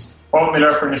clientes, qual o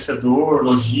melhor fornecedor,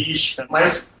 logística,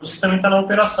 mas o GIS também está na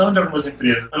operação de algumas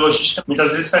empresas. A logística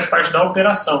muitas vezes faz parte da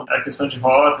operação, a questão de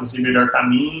rotas e melhor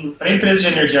caminho. Para a empresa de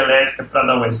energia elétrica, para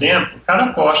dar um exemplo,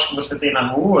 cada poste que você tem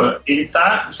na rua, ele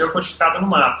está geocodificado no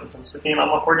mapa. Então você tem lá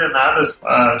uma coordenada,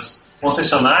 as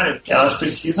concessionárias, elas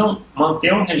precisam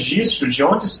manter um registro de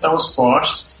onde estão os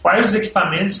postes, quais os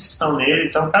equipamentos que estão nele.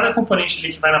 Então, cada componente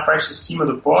ali que vai na parte de cima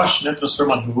do poste, né,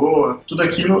 transformador, tudo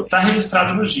aquilo está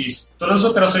registrado no GIS. Todas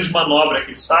as operações de manobra que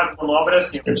eles fazem, manobra é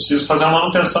assim, eu preciso fazer uma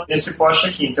manutenção nesse poste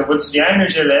aqui, então eu vou desviar a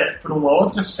energia elétrica por uma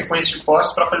outra sequência de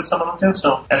postes para fazer essa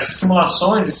manutenção. Essas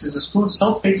simulações, esses estudos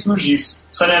são feitos no GIS.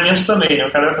 Saneamento também, né?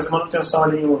 O cara vai fazer manutenção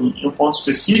ali em um ponto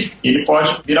específico, e ele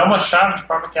pode virar uma chave de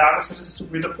forma que a água seja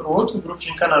distribuída por outro grupo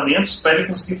de encanamentos para ele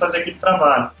conseguir fazer aquele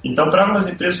trabalho. Então, para algumas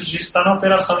empresas, o GIS está na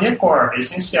operação e é core, é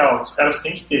essencial, os caras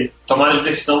têm que ter. Tomada de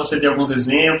decisão, você deu alguns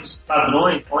exemplos,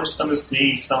 padrões, onde estão meus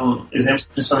clientes, são exemplos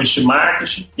principalmente de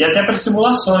marketing, e até para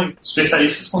simulações. Os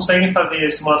especialistas conseguem fazer a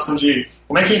simulação de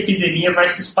como é que a epidemia vai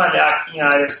se espalhar aqui em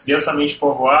áreas densamente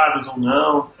povoadas ou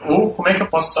não, ou como é que eu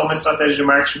posso usar uma estratégia de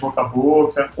marketing boca a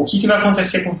boca, o que vai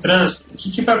acontecer com o trânsito, o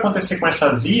que vai acontecer com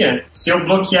essa via se eu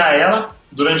bloquear ela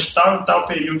durante tal e tal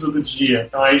período do dia.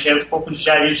 Então aí já entra um pouco de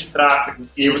engenharia de tráfego.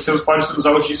 E aí você pode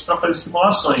usar o GIS para fazer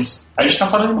simulações. A gente está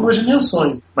falando em duas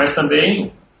dimensões, mas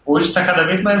também hoje está cada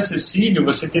vez mais acessível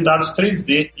você ter dados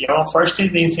 3D, e é uma forte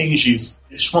tendência em GIS.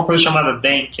 Existe uma coisa chamada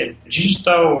DEM, que é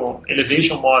Digital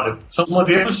Elevation Model. São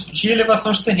modelos de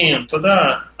elevação de terreno,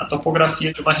 toda a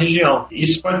topografia de uma região.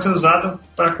 Isso pode ser usado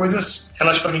para coisas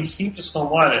relativamente simples,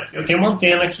 como, olha, eu tenho uma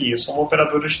antena aqui, eu sou uma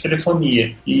operadora de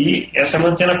telefonia, e essa é uma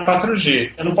antena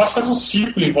 4G. Eu não posso fazer um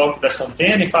círculo em volta dessa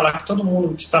antena e falar que todo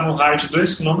mundo que está no raio de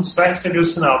 2 km vai receber o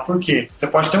sinal. Por quê? Você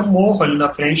pode ter um morro ali na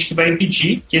frente que vai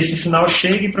impedir que esse sinal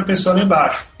chegue para a pessoa lá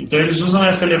embaixo. Então eles usam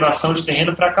essa elevação de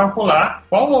terreno para calcular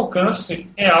qual o alcance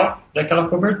real daquela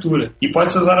cobertura. E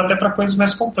pode ser usado até para coisas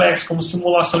mais complexas, como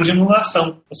simulação de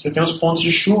inundação. Você tem os pontos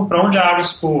de chuva para onde a água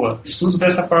escoa. Estudos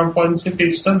dessa forma podem ser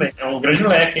feitos também. É um grande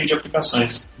leque aí de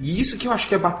aplicações. E isso que eu acho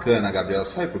que é bacana, Gabriel,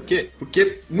 sabe por quê?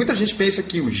 Porque muita gente pensa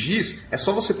que o GIS é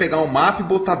só você pegar um mapa e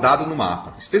botar dado no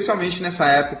mapa. Especialmente nessa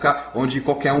época onde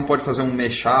qualquer um pode fazer um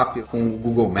mashup com o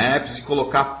Google Maps e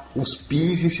colocar os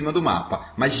pins em cima do mapa.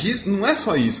 Mas GIS não é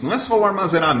só isso, não é só o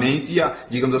armazenamento e a,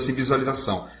 digamos assim,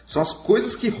 visualização. São as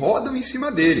coisas que rodam em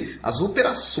cima dele, as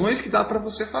operações que dá para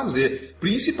você fazer.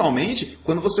 Principalmente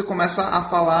quando você começa a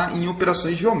falar em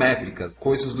operações geométricas.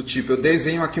 Coisas do tipo, eu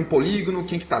desenho aqui um polígono,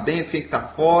 quem que está dentro, quem que está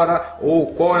fora,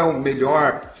 ou qual é o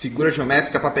melhor figura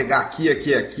geométrica para pegar aqui,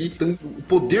 aqui, aqui. Então, o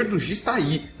poder do GIS está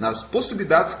aí, nas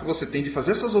possibilidades que você tem de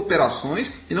fazer essas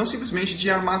operações e não simplesmente de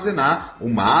armazenar o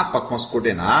mapa com as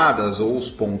coordenadas ou os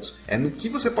pontos. É no que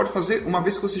você pode fazer uma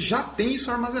vez que você já tem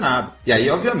isso armazenado. E aí,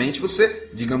 obviamente, você,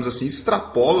 digamos assim,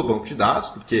 extrapola o banco de dados,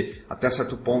 porque até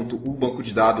certo ponto o banco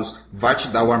de dados vai te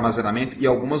dar o armazenamento e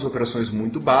algumas operações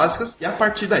muito básicas, e a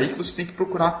partir daí que você tem que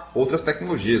procurar outras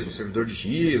tecnologias, um servidor de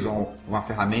GIS ou uma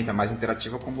ferramenta mais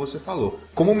interativa, como você falou.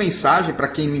 Como mensagem para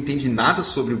quem não entende nada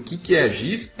sobre o que é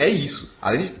GIS, é isso.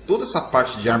 Além de toda essa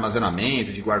parte de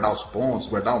armazenamento, de guardar os pontos,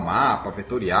 guardar o mapa,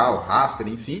 vetorial, raster,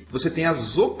 enfim, você tem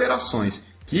as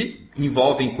operações que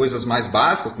envolvem coisas mais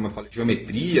básicas, como eu falei,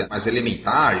 geometria, mais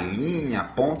elementar, linha,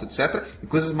 ponto, etc. E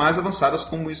coisas mais avançadas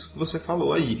como isso que você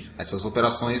falou aí. Essas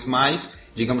operações mais,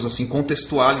 digamos assim,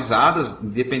 contextualizadas,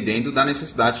 dependendo da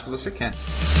necessidade que você quer.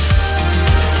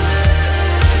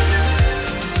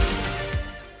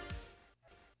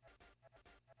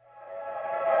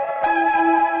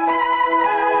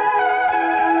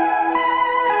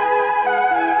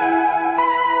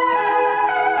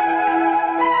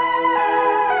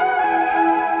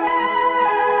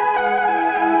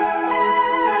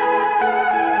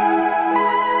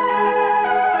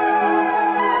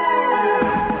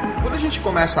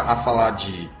 Começa a falar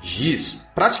de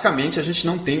GIS, praticamente a gente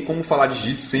não tem como falar de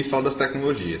GIS sem falar das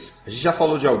tecnologias. A gente já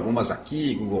falou de algumas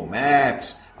aqui, Google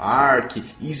Maps, Arc,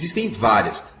 e existem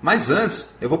várias. Mas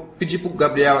antes, eu vou pedir para o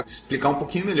Gabriel explicar um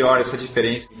pouquinho melhor essa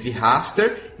diferença entre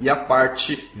raster e a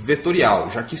parte vetorial,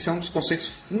 já que isso é um dos conceitos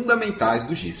fundamentais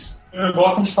do GIS. No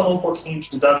bloco a gente falou um pouquinho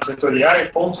de dados vetoriais,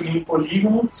 ponto, linha e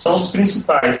polígono são os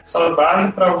principais. São a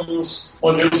base para alguns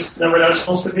modelos que, na verdade,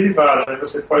 vão ser derivados. Aí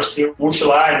você pode ter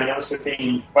multiline, né? Você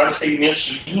tem vários segmentos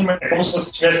de linha, mas é como se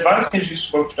você tivesse vários registros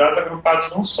de banco de dados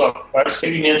agrupados num só. Vários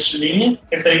segmentos de linha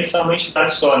referentes a uma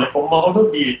entidade só, né? Como uma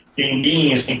rodovia. Tem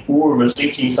linhas, tem curvas,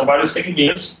 enfim, são vários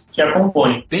segmentos que a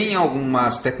compõem. Tem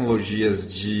algumas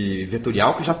tecnologias de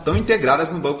vetorial que já estão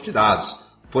integradas no banco de dados.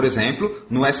 Por exemplo,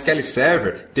 no SQL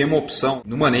Server tem uma opção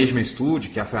no Management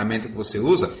Studio, que é a ferramenta que você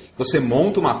usa, você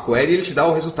monta uma query e ele te dá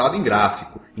o resultado em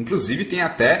gráfico. Inclusive tem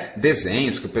até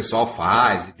desenhos que o pessoal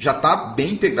faz. Já está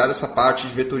bem integrada essa parte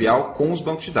de vetorial com os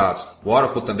bancos de dados. O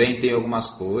Oracle também tem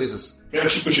algumas coisas. Tem o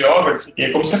tipo de Geography,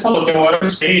 e como você falou, tem o Oracle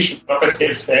Station, o próprio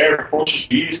SQL Server,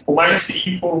 PostGIS, o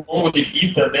MySQL, o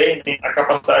MongoDB também tem a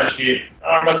capacidade de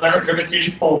armazenar geometria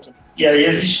de ponto. E aí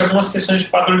existem algumas questões de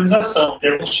padronização.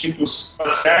 Tem alguns tipos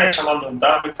espaciais chamados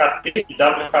WKT e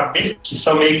WKB, que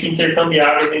são meio que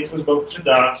intercambiáveis entre os bancos de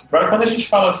dados. Agora, quando a gente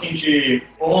fala assim de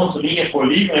ponto, linha,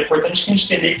 polígono, é importante que a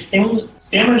gente entenda que tem um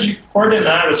sistema de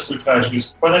coordenadas por trás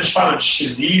disso. Quando a gente fala de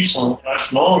XY,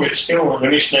 laço longo, a gente tem um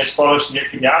limite na escola de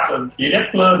aquele Atlas, e ele é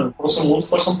plano, como se o mundo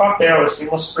fosse um papel, assim,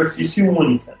 uma superfície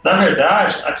única. Na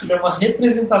verdade, aquilo é uma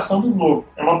representação do globo,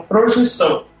 é uma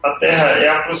projeção. A Terra é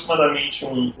aproximadamente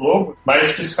um globo,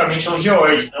 mais especificamente um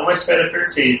geóide, não é uma esfera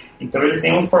perfeita. Então ele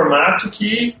tem um formato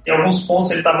que, em alguns pontos,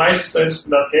 ele está mais distante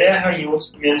da Terra, em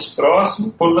outros menos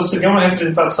próximo. Quando você vê uma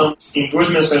representação em 2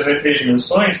 dimensões ou em 3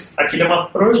 dimensões, aquilo é uma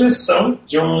projeção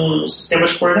de um sistema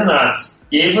de coordenadas.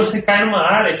 E aí você cai numa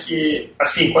área que,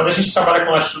 assim, quando a gente trabalha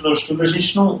com latitude e longitude, a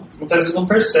gente muitas vezes não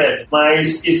percebe,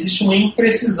 mas existe uma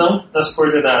imprecisão nas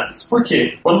coordenadas. Por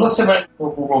quê? Quando você vai no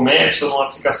Google Maps ou numa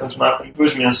aplicação de mapa em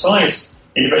 2 dimensões,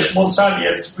 ele vai te mostrar ali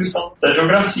a distribuição da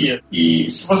geografia. E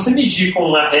se você medir com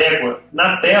uma régua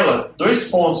na tela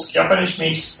 2 pontos que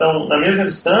aparentemente estão na mesma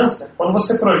distância, quando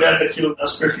você projeta aquilo na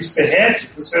superfície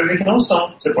terrestre, você vai ver que não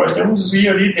são. Você pode ter um desvio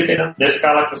ali, dependendo da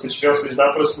escala que você tiver, ou seja, da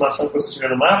aproximação que você tiver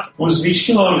no mapa, uns 20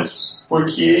 quilômetros.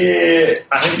 Porque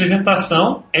a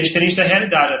representação é diferente da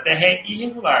realidade. A Terra é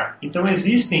irregular. Então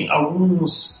existem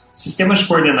alguns sistemas de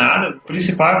coordenadas. O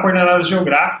principal é a coordenada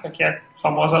geográfica, que é a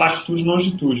famosa latitude e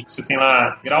longitude. Você tem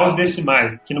lá graus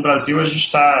decimais. Aqui no Brasil a gente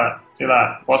está, sei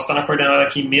lá, posso estar na coordenada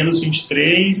aqui menos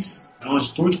 23 de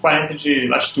longitude, 40 de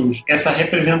latitude. Essa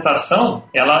representação,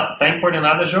 ela está em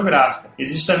coordenada geográfica.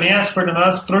 Existem também as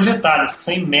coordenadas projetadas, que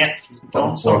são em metros.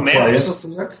 Então, são metros.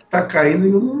 Você já está caindo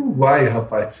no Uruguai,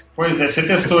 rapaz. Pois é, você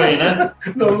testou aí, né?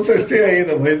 Não testei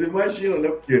ainda, mas imagina, né?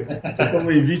 Porque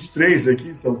estamos em 23 aqui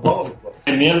em São Paulo. Pô.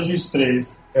 É menos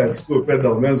 23. Desculpa,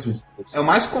 perdão, menos 23. É o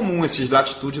mais comum esse de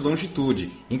latitude e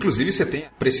longitude. Inclusive você tem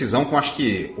precisão com acho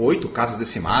que 8 casas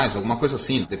decimais, alguma coisa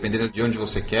assim, dependendo de onde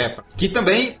você quer. Que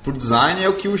também, por design, é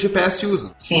o que o GPS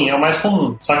usa. Sim, é o mais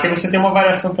comum. Só que você tem uma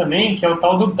variação também, que é o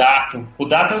tal do datum. O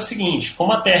datum é o seguinte,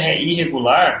 como a Terra é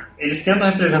irregular, eles tentam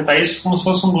representar isso como se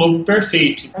fosse um globo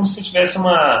perfeito. Como se tivesse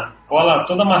uma bola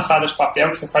toda amassada de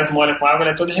papel que você faz molha com água,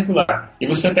 ela é toda irregular. E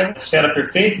você pega uma esfera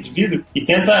perfeita de vidro e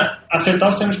tenta acertar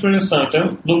o sistema de projeção.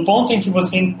 Então, no ponto em que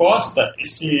você encosta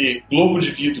esse globo de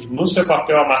vidro no seu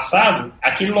papel amassado,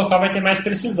 aquele local vai ter mais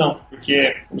precisão,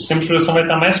 porque o sistema de projeção vai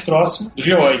estar mais próximo do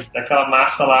geóide, daquela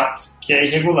massa lá que é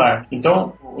irregular.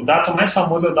 Então, o datum mais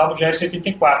famoso é o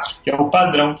WGS84, que é o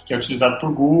padrão que é utilizado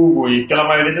por Google e pela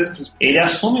maioria das empresas. Ele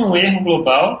assume um erro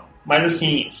global, mas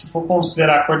assim, se for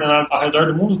considerar coordenadas ao redor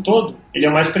do mundo todo, ele é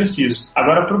o mais preciso.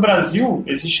 Agora, para o Brasil,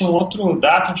 existe um outro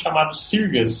datum chamado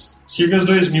CIRGAS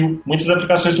 2000. Muitas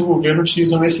aplicações do governo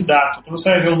utilizam esse datum. Então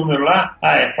você vai ver o número lá,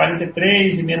 é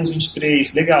 43 e menos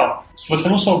 23, legal. Se você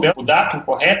não souber o datum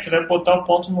correto, você vai botar o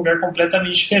ponto em um lugar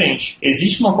completamente diferente.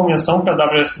 Existe uma convenção que é o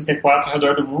WS34 ao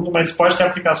redor do mundo, mas pode ter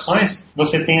aplicações,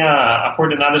 você tem a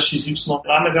coordenada XY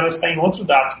lá, mas ela está em outro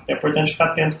datum. Então é importante ficar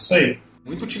atento com isso aí.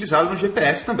 Muito utilizado no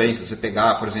GPS também. Se você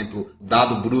pegar, por exemplo,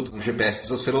 dado bruto no GPS do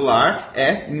seu celular,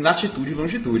 é em latitude e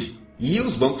longitude. E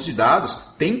os bancos de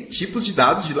dados têm tipos de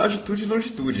dados de latitude e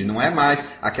longitude. Não é mais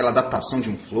aquela adaptação de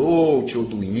um float ou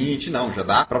do int, não. Já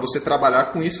dá para você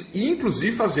trabalhar com isso e,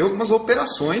 inclusive, fazer algumas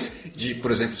operações de, por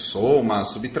exemplo, soma,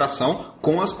 subtração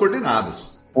com as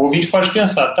coordenadas. O ouvinte pode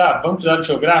pensar, banco de dados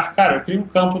geográfico, cara, eu crio um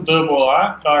campo double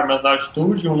lá para armazenar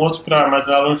altitude, um outro para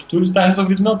armazenar longitude e está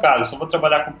resolvido o meu caso. Eu só vou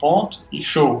trabalhar com ponto e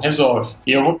show, resolve.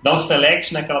 E eu vou dar um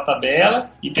select naquela tabela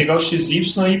e pegar o XY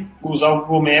e usar o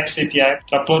Google Maps API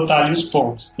para plotar ali os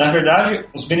pontos. Na verdade,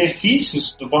 os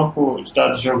benefícios do banco de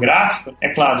dados geográfico,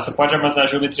 é claro, você pode armazenar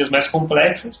geometrias mais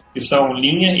complexas, que são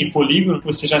linha e polígono,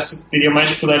 você já teria mais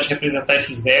dificuldade de representar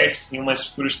esses vértices em uma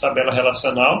estrutura de tabela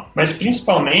relacional, mas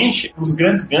principalmente os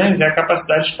grandes grandes ganhos é a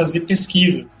capacidade de fazer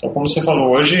pesquisas. Então, como você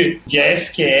falou, hoje, via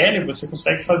SQL, você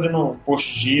consegue fazer no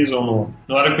PostGIS ou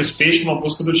no Oracle Space uma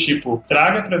busca do tipo,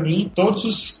 traga para mim todos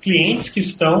os clientes que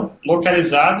estão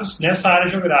localizados nessa área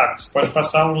geográfica. Você pode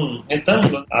passar um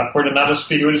retângulo, a coordenada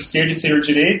superior esquerda e inferior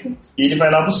direita, e ele vai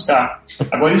lá buscar.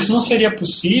 Agora, isso não seria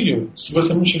possível se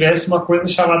você não tivesse uma coisa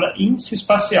chamada índice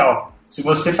espacial. Se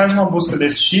você faz uma busca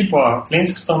desse tipo,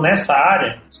 clientes que estão nessa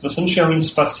área, se você não tiver um índice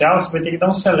espacial, você vai ter que dar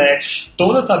um select,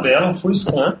 toda a tabela, um full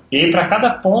scan, e aí para cada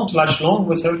ponto lat-long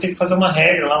você vai ter que fazer uma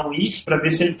regra, lá um if, para ver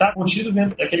se ele está contido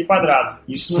dentro daquele quadrado.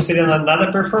 Isso não seria nada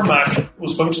performático.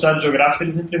 Os bancos de dados geográficos,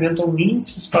 eles implementam um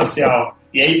índice espacial.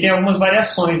 E aí tem algumas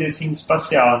variações desse índice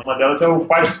espacial. Uma delas é o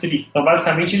quad-tree. Então,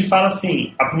 basicamente, ele fala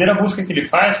assim, a primeira busca que ele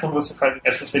faz, quando você faz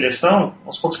essa seleção,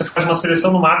 vamos supor que você faz uma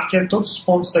seleção no mapa que é todos os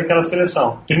pontos daquela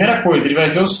seleção. Primeira coisa, ele vai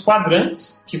ver os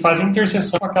quadrantes que fazem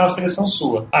interseção com aquela seleção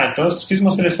sua. Então eu fiz uma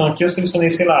seleção aqui, eu selecionei,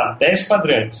 10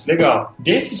 quadrantes. Legal.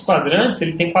 Desses quadrantes,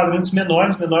 ele tem quadrantes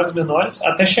menores,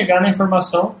 até chegar na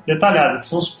informação detalhada, que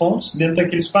são os pontos dentro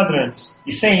daqueles quadrantes.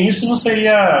 E sem isso, não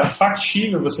seria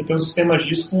factível você ter um sistema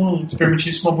GIS que permitisse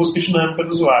uma busca dinâmica do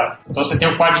usuário. Então você tem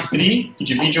o quad-tree, que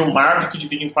divide um mapa, que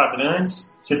divide em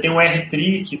quadrantes. Você tem o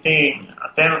R-tree, que tem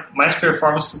até mais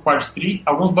performance que o quad-tree.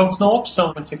 Alguns bancos dão a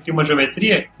opção, quando você cria uma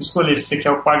geometria, escolher se você quer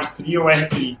o quad-tree ou o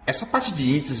R-tree. Essa parte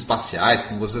de índices espaciais,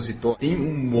 como você citou, tem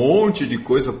um monte de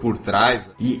coisa por trás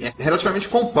e é relativamente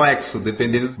complexo,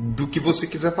 dependendo do que você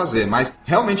quiser fazer. Mas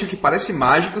realmente o que parece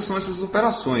mágico são essas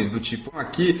operações, do tipo,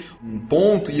 aqui um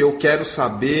ponto e eu quero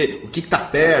saber o que está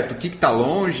perto, o que está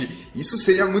longe. Isso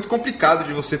seria muito complicado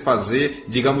de você fazer,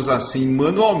 digamos assim,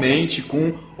 manualmente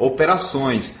com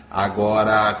operações.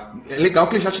 Agora, é legal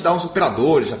que ele já te dá uns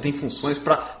operadores, já tem funções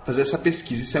para fazer essa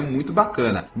pesquisa, isso é muito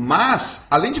bacana. Mas,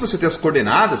 além de você ter as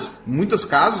coordenadas, em muitos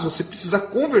casos você precisa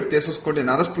converter essas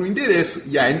coordenadas para o endereço.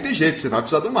 E aí não tem jeito, você vai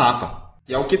precisar do mapa.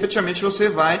 E é o que efetivamente você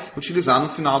vai utilizar no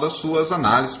final das suas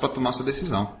análises para tomar sua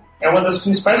decisão. Uma das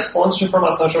principais fontes de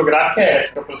informação geográfica é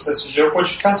essa, que é o processo de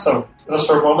geocodificação.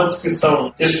 Transformar uma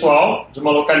descrição textual de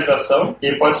uma localização,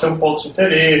 e pode ser um ponto de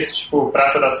interesse, tipo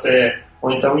Praça da Sé,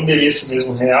 ou então um endereço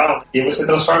mesmo real, e você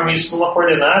transforma isso numa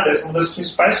coordenada. Essa é uma das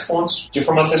principais fontes de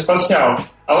informação espacial.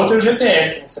 A outra é o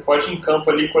GPS, você pode ir em campo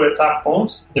ali coletar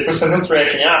pontos, depois fazer o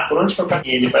tracking, por onde que eu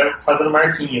caminhei? Ele vai fazendo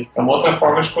marquinhas. É uma outra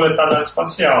forma de coletar dados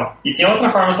espacial. E tem outra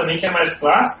forma também que é mais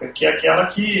clássica, que é aquela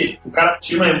que o cara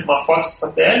tira uma foto de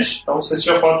satélite, então você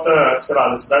tira a foto da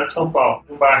cidade de São Paulo,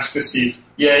 de um bairro específico.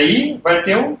 E aí vai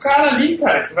ter um cara ali,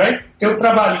 que vai ter o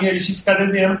trabalhinho ali de ficar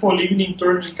desenhando polígono em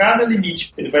torno de cada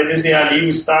limite. Ele vai desenhar ali o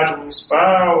estádio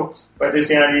municipal, vai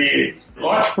desenhar ali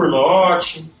lote por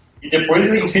lote, e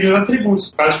depois inserir os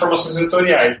atributos, as informações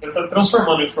vetoriais. Ele está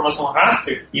transformando a informação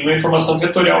raster em uma informação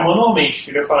vetorial manualmente.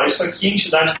 Ele vai falar, isso aqui é a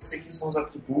entidade, isso aqui são os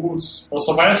atributos. Então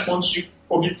são várias fontes de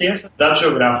obter dados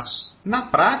geográficos. Na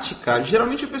prática,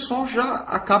 geralmente o pessoal já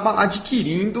acaba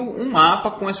adquirindo um mapa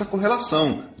com essa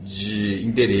correlação de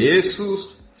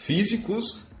endereços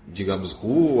físicos, digamos,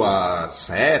 rua,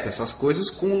 CEP, essas coisas,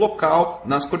 com o local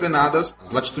nas coordenadas,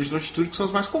 as latitude e longitude, que são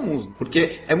as mais comuns.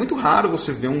 Porque é muito raro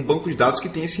você ver um banco de dados que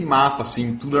tem esse mapa,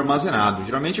 assim, tudo armazenado.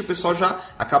 Geralmente o pessoal já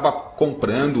acaba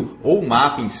comprando ou o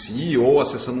mapa em si, ou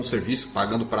acessando um serviço,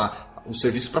 pagando para o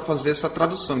serviço para fazer essa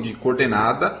tradução de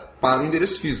coordenada para o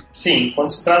endereço físico. Sim, quando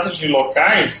se trata de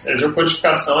locais, a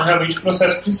geocodificação é realmente o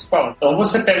processo principal. Então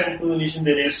você pega um plano de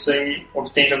endereços aí,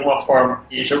 obtém de alguma forma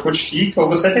e geocodifica, ou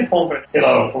você até compra. Sei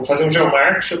lá, vou fazer um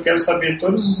geomarketing, eu quero saber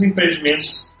todos os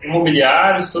empreendimentos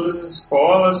imobiliários, todas as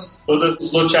escolas, todos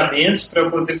os loteamentos para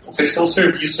eu poder oferecer um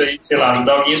serviço aí, sei lá,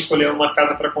 ajudar alguém a escolher uma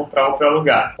casa para comprar ou para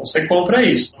alugar. Então você compra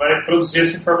isso, vai produzir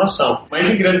essa informação. Mas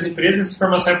em grandes empresas essa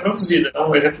informação é produzida. Então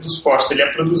o exemplo dos postos, ele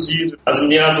é produzido. As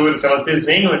mineradoras, elas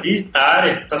desenham ali a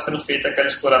área que está sendo feita, aquela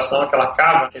exploração, aquela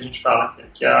cava que a gente fala,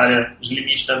 que é a área de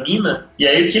limite da mina, e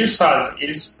aí o que eles fazem?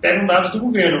 Eles pegam dados do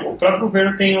governo. O próprio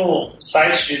governo tem um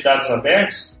site de dados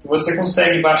abertos que você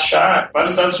consegue baixar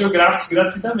vários dados geográficos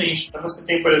gratuitamente. Então você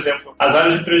tem, por exemplo, as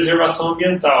áreas de preservação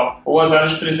ambiental ou as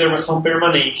áreas de preservação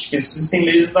permanente, que existem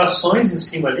legislações em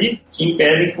cima ali que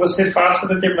impedem que você faça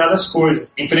determinadas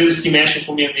coisas. Empresas que mexem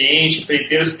com o meio ambiente,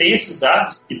 empreiteiras, têm esses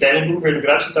dados e pegam do governo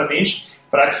gratuitamente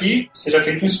para que seja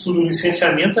feito um estudo, um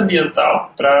licenciamento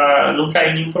ambiental para não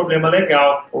cair em nenhum problema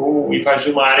legal ou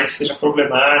invadir uma área que seja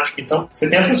problemática. Então, você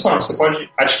tem essas formas. Você pode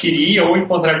adquirir ou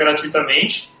encontrar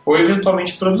gratuitamente ou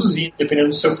eventualmente produzir, dependendo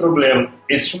do seu problema.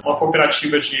 Existe uma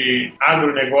cooperativa de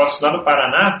agronegócio lá no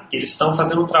Paraná, que eles estão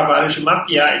fazendo um trabalho de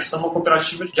mapear. Eles são uma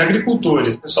cooperativa de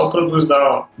agricultores. O pessoal produz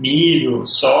lá milho,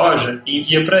 soja e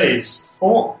envia para eles.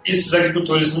 como esses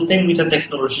agricultores não têm muita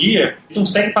tecnologia, eles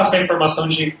conseguem passar a informação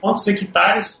de quantos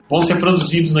hectares vão ser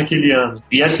produzidos naquele ano.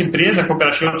 E essa empresa, a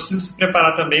cooperativa, precisa se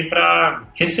preparar também para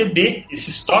receber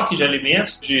esse estoque de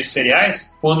alimentos, de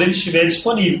cereais, quando ele estiver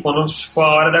disponível, quando for a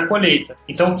hora da colheita.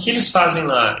 Então, o que eles fazem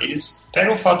lá? Eles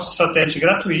pegam fotos de satélite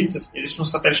gratuitas. Existe um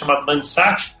satélite chamado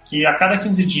Landsat, que a cada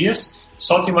 15 dias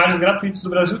solta imagens gratuitas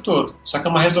do Brasil todo. Só que é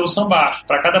uma resolução baixa.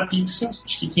 Para cada pixel,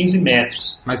 acho que 15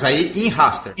 metros. Mas aí em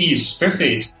raster. Isso,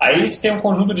 perfeito. Aí eles têm um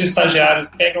conjunto de estagiários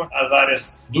que pegam as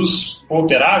áreas dos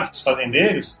cooperados, dos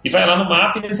fazendeiros, e vai lá no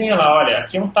mapa e desenha lá, olha,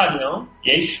 aqui é um talhão,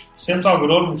 e aí senta o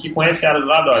agrônomo que conhece a área do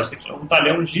lado, ó, esse aqui é um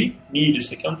talhão de milho,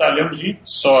 esse aqui é um talhão de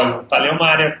soja, um talhão é uma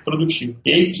área produtiva.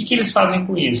 E aí o que eles fazem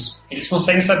com isso? Eles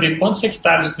conseguem saber quantos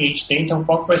hectares o cliente tem, então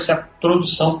qual vai ser a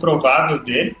produção provável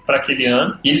dele para aquele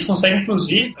ano, e eles conseguem,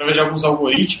 inclusive, através de alguns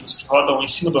algoritmos que rodam em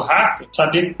cima do raster,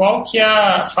 saber qual que é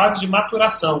a fase de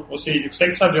maturação, ou seja, ele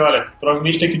consegue saber, olha,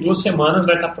 provavelmente daqui 2 semanas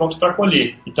vai estar pronto para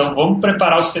colher. Então vamos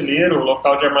preparar o celeiro, o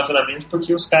local de armazenamento,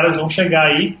 porque os caras vão chegar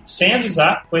aí sem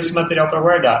avisar com esse material para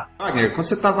guardar. Wagner, quando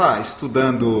você estava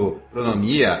estudando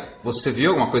agronomia, você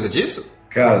viu alguma coisa disso?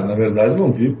 Cara, na verdade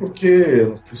não vi porque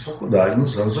eu fiz faculdade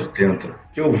nos anos 80. O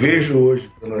que eu vejo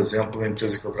hoje, pelo exemplo da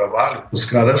empresa que eu trabalho, os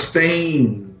caras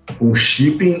têm um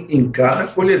chip em cada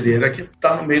colhedeira que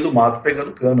está no meio do mato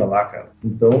pegando cana lá, cara.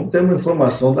 Então tem uma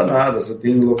informação danada. Você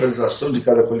tem localização de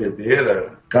cada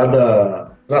colhedeira,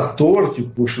 cada trator que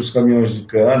puxa os caminhões de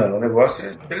cana. O negócio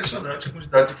é impressionante a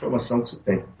quantidade de informação que você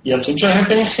tem. E é tudo já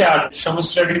referenciado. Eles chamam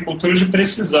isso de agricultura de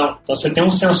precisão. Então você tem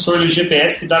um sensor de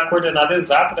GPS que dá a coordenada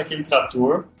exata daquele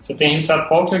trator. Você tem registrado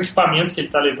qual que é o equipamento que ele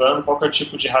está levando, qual que é o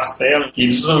tipo de rastelo. E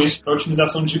eles usam isso para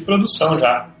otimização de produção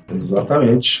já.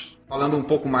 Exatamente. Falando um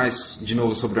pouco mais, de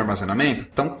novo, sobre o armazenamento,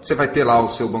 então você vai ter lá o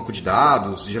seu banco de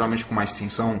dados, geralmente com uma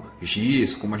extensão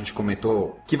GIS, como a gente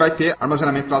comentou, que vai ter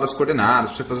armazenamento lá das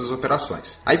coordenadas, para você fazer as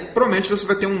operações. Aí, provavelmente, você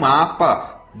vai ter um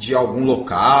mapa de algum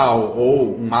local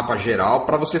ou um mapa geral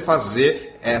para você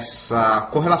fazer essa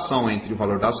correlação entre o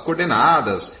valor das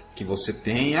coordenadas que você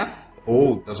tenha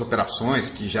ou das operações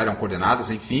que geram coordenadas,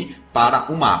 enfim,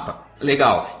 para o mapa.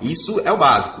 Legal, isso é o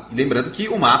básico. E lembrando que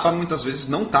o mapa muitas vezes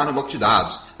não está no banco de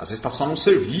dados. Às vezes está só num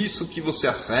serviço que você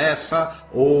acessa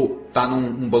ou está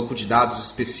num banco de dados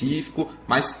específico,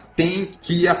 mas tem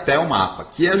que ir até o mapa,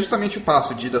 que é justamente o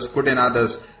passo das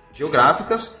coordenadas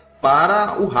geográficas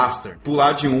para o raster,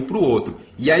 pular de um para o outro.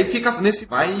 E aí fica nesse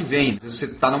vai e vem. Você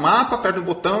está no mapa, aperta um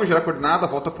botão, gera a coordenada,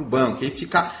 volta para o banco. E aí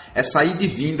fica essa ida e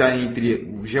vinda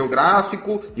entre o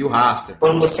geográfico e o raster.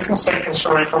 Quando você consegue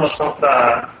transformar a informação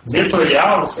para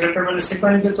vetorial, você vai permanecer com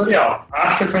a vetorial. O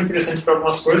raster foi interessante para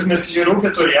algumas coisas, mas se gerou o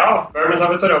vetorial, vai armazenar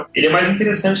o vetorial. Ele é mais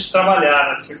interessante de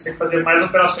trabalhar, né? Você consegue fazer mais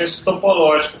operações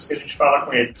topológicas que a gente fala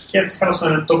com ele. O que é esse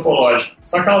relacionamento topológico?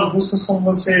 São aquelas buscas como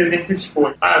você exemplificou.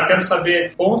 Eu quero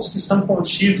saber pontos que estão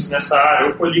contidos nessa área,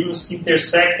 ou polígonos que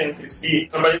intersectam entre si. Eu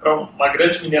trabalhei para uma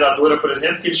grande mineradora, por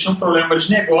exemplo, que eles tinham um problema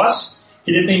de negócio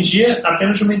que dependia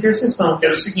apenas de uma interseção, que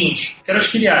era o seguinte: quero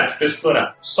adquirir áreas para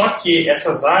explorar. Só que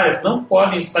essas áreas não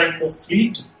podem estar em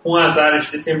conflito com as áreas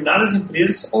de determinadas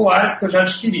empresas ou áreas que eu já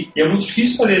adquiri. E é muito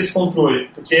difícil fazer esse controle,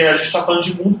 porque a gente está falando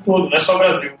de mundo todo, não é só o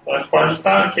Brasil. Então, a gente pode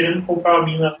estar querendo comprar uma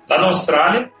mina lá na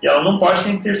Austrália e ela não pode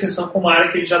ter interseção com uma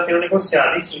área que ele já tenha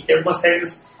negociado. Enfim, tem algumas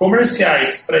regras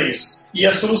comerciais para isso. E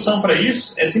a solução para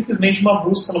isso é simplesmente uma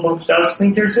busca no banco de dados com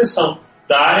interseção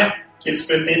da área que eles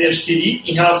pretendem adquirir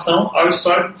em relação ao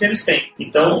histórico que eles têm.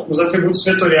 Então, os atributos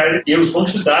vetoriais e os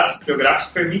bancos de dados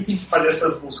geográficos permitem fazer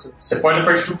essas buscas. Você pode, a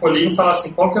partir do polígono, falar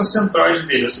assim, qual que é o centroide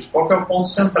dele, ou seja, qual que é o ponto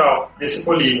central desse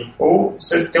polígono. Ou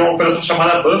você tem uma operação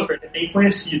chamada buffer, que é bem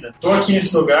conhecida. Estou aqui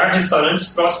nesse lugar, restaurantes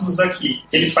próximos daqui. O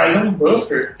que ele faz é um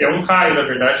buffer, que é um raio, na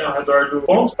verdade, ao redor do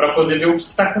ponto, para poder ver o que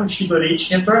está contido ali e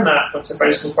te retornar. Quando você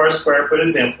faz isso no Foursquare, por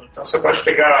exemplo. Então, você pode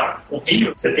pegar um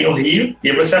rio, você tem um rio,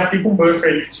 e aí você aplica um buffer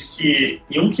ali de que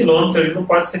em 1 quilômetro ele não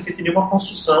pode ser feita nenhuma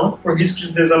construção por risco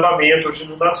de desabamento ou de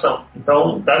inundação.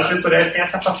 Então, dados vetoriais têm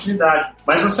essa facilidade.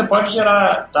 Mas você pode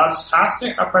gerar dados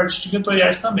raster a partir de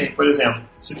vetoriais também. Por exemplo,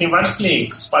 você tem vários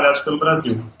clientes espalhados pelo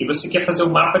Brasil e você quer fazer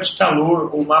um mapa de calor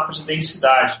ou um mapa de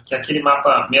densidade, que é aquele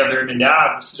mapa meio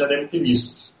avermelhado, você já deve ter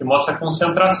visto, que mostra a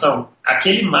concentração.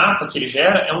 Aquele mapa que ele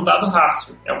gera é um dado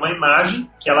raster. É uma imagem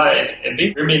que ela é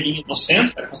bem vermelhinha no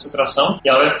centro da concentração e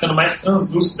ela vai ficando mais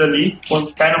translúcida ali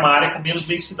quando cai numa área com menos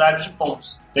densidade de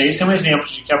pontos. Então, esse é um exemplo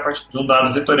de que a partir de um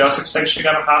dado vetorial você consegue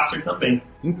chegar no raster também.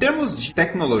 Em termos de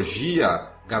tecnologia,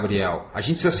 Gabriel, a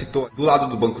gente já citou do lado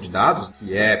do banco de dados,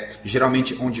 que é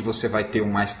geralmente onde você vai ter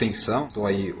uma extensão. Estou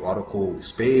aí o Oracle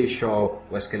Spatial,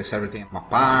 o SQL Server tem uma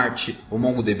parte, o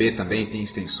MongoDB também tem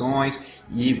extensões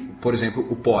e, por exemplo,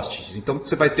 o Postgres. Então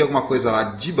você vai ter alguma coisa lá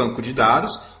de banco de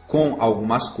dados com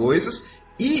algumas coisas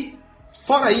e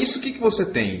fora isso, o que você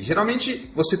tem?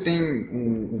 Geralmente você tem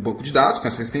um banco de dados com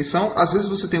essa extensão, às vezes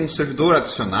você tem um servidor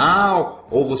adicional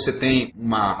ou você tem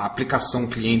uma aplicação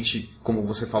cliente, como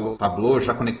você falou, Tableau,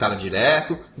 já conectada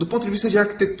direto. Do ponto de vista de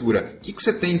arquitetura, o que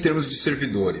você tem em termos de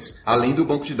servidores, além do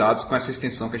banco de dados com essa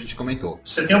extensão que a gente comentou?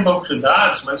 Você tem um banco de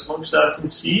dados, mas o banco de dados em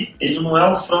si, ele não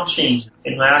é o front-end,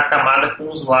 ele não é a camada com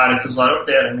o usuário, que o usuário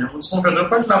opera, né? Um desenvolvedor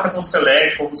pode lá fazer um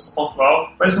select, uma busca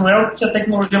pontual, mas não é o que a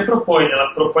tecnologia propõe, né?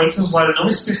 Ela propõe que o usuário não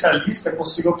especialista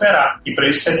consiga operar. E para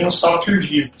isso você tem o software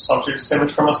GIS, o software de Sistema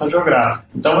de Informação Geográfica.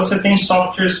 Então você tem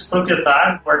softwares proprietários,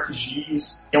 o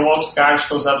ArcGIS, tem um AutoCAD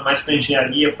que é usado mais para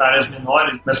engenharia, para áreas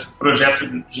menores, mas para projeto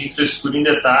de infraestrutura em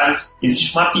detalhes.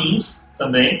 Existe o MapInfo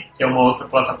também, que é uma outra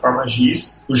plataforma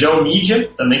GIS. O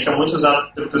GeoMedia, também, que é muito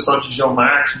usado pelo pessoal de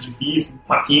geomarketing, de business. O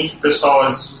MapInfo, o pessoal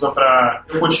às vezes usa para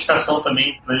codificação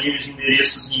também, planilhas de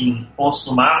endereços em pontos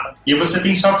no mapa. E você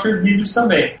tem softwares livres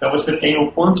também. Então você tem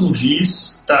o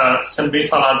QuantumGIS, está sendo bem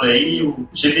falado aí, o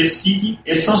GVSig.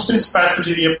 Esses são os principais que eu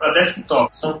diria para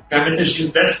desktop. São ferramentas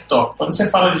GIS desktop. Quando você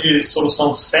fala de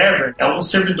solução server, é um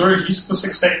servidor GIS que você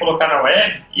consegue colocar na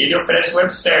web e ele oferece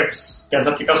web services, que as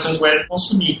aplicações web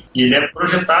consumir. E ele é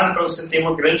projetado para você ter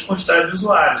uma grande quantidade de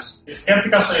usuários. Existem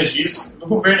aplicações GIS do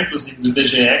governo, inclusive, do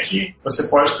IBGE, que você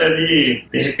pode ter ali,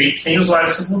 de repente, 100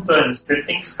 usuários simultâneos. Então ele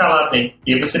tem que escalar bem.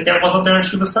 E aí você tem algumas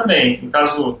alternativas também. No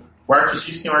caso, o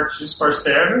ArcGIS tem o ArcGIS Core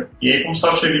Server, e aí como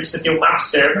software livre você tem o Map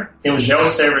Server, tem o Geo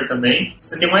Server também,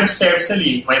 você tem um Web Service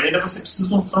ali, mas ainda você precisa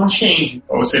de um front-end,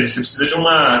 ou seja, você precisa de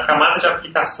uma camada de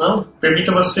aplicação que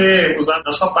permita você usar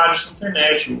na sua página de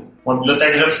internet, uma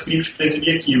biblioteca JavaScript para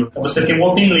exibir aquilo. Então você tem o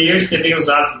OpenLayers, que é bem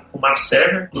usado com o Map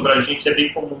Server, do Bradinho, que é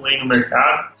bem comum aí no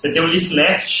mercado. Você tem o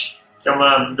LeafLeft, que é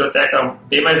uma biblioteca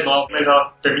bem mais nova, mas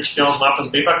ela permite criar uns mapas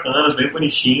bem bacanas, bem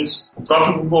bonitinhos. O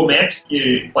próprio Google Maps,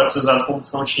 que pode ser usado como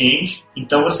front-end.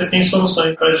 Então você tem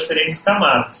soluções para diferentes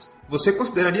camadas. Você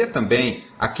consideraria também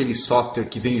aquele software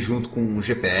que vem junto com um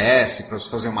GPS para você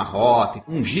fazer uma rota,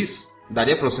 um GIS?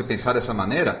 Daria para você pensar dessa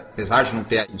maneira? Apesar de não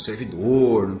ter um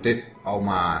servidor, não ter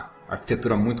uma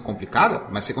arquitetura muito complicada,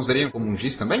 mas você consideraria como um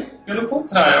GIS também? Pelo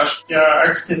contrário, eu acho que a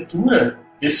arquitetura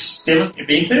desses sistemas é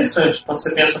bem interessante. Quando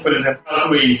você pensa, por exemplo, no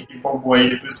Waze, que bombou aí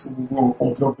depois que o Google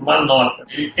comprou uma nota.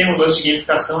 Ele tem um lance de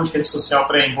gamificação de rede social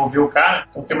para envolver o cara,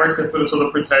 então tem uma arquitetura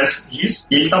toda por trás disso.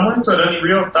 E ele está monitorando em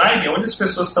real time onde as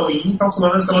pessoas estão indo e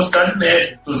calculando as velocidades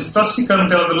médias. Inclusive classificando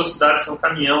pela velocidade se é um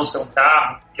caminhão, se é um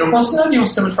carro. Eu consideraria um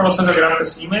sistema de informação geográfica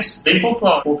assim, mas bem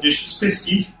pontual, com o objetivo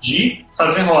específico de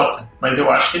fazer rota. Mas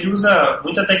eu acho que ele usa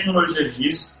muita tecnologia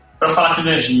GIS para falar que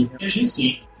não é GIS. É GIS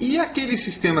sim. E aqueles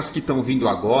sistemas que estão vindo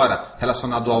agora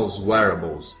relacionados aos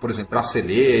wearables, por exemplo,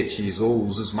 braceletes ou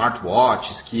os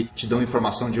smartwatches que te dão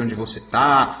informação de onde você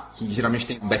está, que geralmente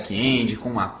tem um back-end com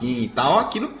um mapinha e tal,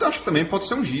 aquilo eu acho que também pode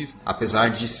ser um GIS, apesar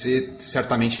de ser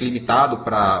certamente limitado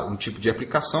para um tipo de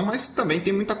aplicação, mas também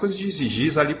tem muita coisa de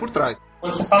GIS ali por trás.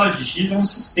 Quando você fala de GIS, é um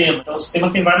sistema. Então, o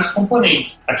sistema tem vários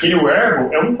componentes. Aquele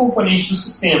wearable é um componente do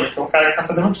sistema. Então, o cara está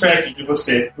fazendo um tracking de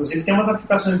você. Inclusive, tem umas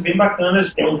aplicações bem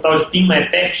bacanas. Tem um tal de Pin My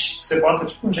Pet, que você bota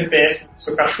tipo um GPS no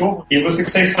seu cachorro e você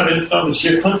consegue saber no final do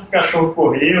dia quanto o cachorro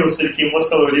correu, se ele queimou as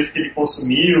calorias que ele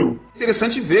consumiu.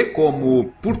 Interessante ver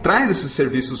como, por trás desses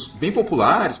serviços bem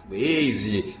populares,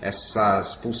 Waze,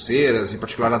 essas pulseiras, em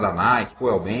particular a da Nike,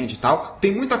 o Band e tal,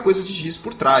 tem muita coisa de GIS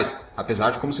por trás.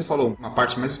 Apesar de, como você falou, uma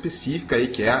parte mais específica aí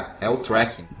que é o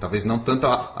tracking. Talvez não tanto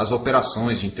as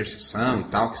operações de interseção e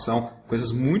tal, que são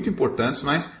coisas muito importantes,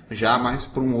 mas já mais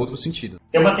por um outro sentido.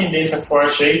 Tem uma tendência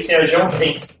forte aí que é a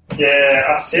geofencing, que é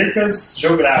as cercas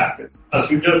geográficas. As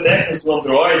bibliotecas do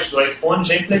Android, do iPhone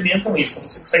já implementam isso.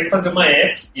 Você consegue fazer uma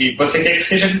app e você quer que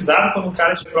seja avisado quando um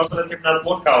cara estiver próximo a determinado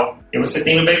local. E você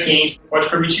tem no back-end, pode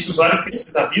permitir que o usuário crie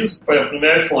esses avisos, por exemplo, no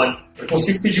meu iPhone. Eu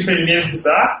consigo pedir para ele me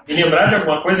avisar, me lembrar de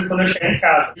alguma coisa quando eu chegar em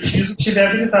casa. Eu utilizo o que estiver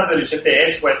habilitado ali,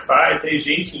 GPS, Wi-Fi,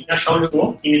 3G, enfim, achar onde eu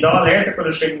estou e me dá um alerta quando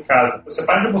eu chego em casa. Você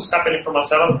para de buscar pela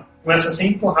informação, ela começa a ser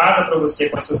empurrada para você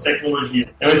com essas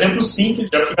tecnologias. É um exemplo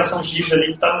simples de aplicação GIS ali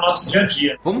que está no nosso dia a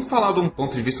dia. Vamos falar de um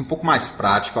ponto de vista um pouco mais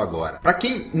prático agora. Para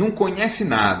quem não conhece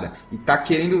nada e está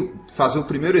querendo fazer o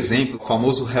primeiro exemplo, o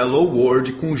famoso Hello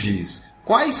World com GIS.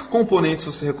 quais componentes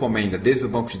você recomenda? Desde o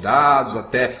banco de dados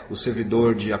até o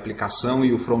servidor de aplicação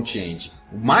e o front-end.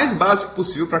 O mais básico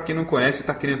possível para quem não conhece e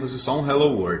está querendo fazer só um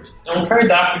Hello World. É um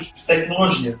cardápio de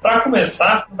tecnologias. Para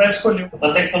começar, você vai escolher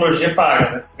uma tecnologia paga,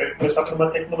 né? Você vai começar por uma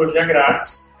tecnologia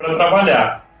grátis para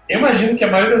trabalhar. Eu imagino que a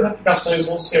maioria das aplicações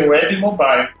vão ser web e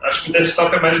mobile. Acho que o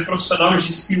desktop é mais o profissional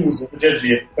GIS que usa no dia a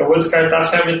dia. Eu vou descartar as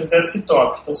ferramentas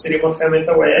desktop. Então seria uma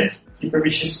ferramenta web que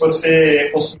permitisse você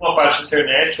consumir uma parte de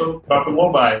internet ou o próprio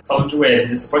mobile. Falando de web,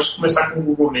 né? Você pode começar com o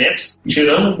Google Maps,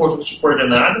 gerando um conjunto de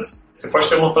coordenadas. Você pode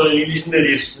ter uma planilha de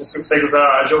endereços. Você consegue usar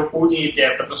a Geocoding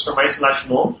API para transformar isso em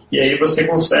Latnome. E aí você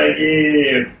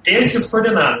consegue ter essas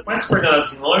coordenadas. Com essas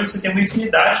coordenadas em nome, você tem uma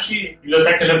infinidade de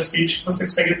bibliotecas JavaScript que você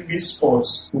consegue atribuir esses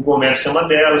pontos. O Google Maps é uma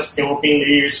delas, tem o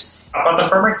OpenLayers. A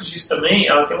plataforma ArcGIS também,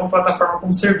 ela tem uma plataforma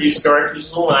como serviço, que é o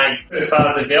ArcGIS Online. Se você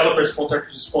acessar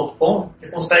developers.arcgis.com,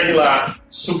 você consegue lá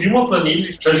subir uma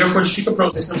planilha, já geocodifica para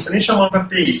você, você não precisa nem chamar uma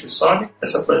API, você sobe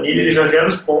essa planilha, ele já gera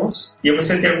os pontos, e aí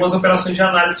você tem algumas operações de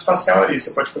análise espacial ali.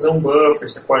 Você pode fazer um buffer,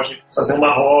 você pode fazer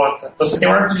uma rota. Então você tem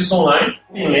o ArcGIS Online,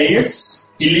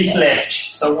 OpenLayers e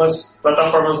LeafLeft, são algumas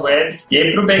plataformas web. E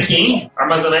aí, para o back-end,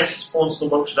 armazenar esses pontos no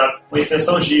banco de dados com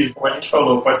extensão GIS, como a gente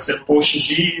falou, pode ser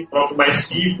PostGIS, próprio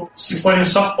MySQL. Se forem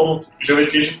só ponto,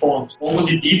 geometria de ponto, o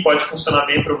MongoDB pode funcionar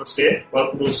bem para você,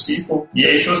 banco do SQL. E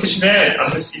aí, se você tiver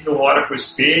acessível um Oracle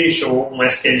Spatial ou um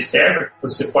SQL Server,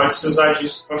 você pode se usar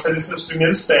disso para fazer seus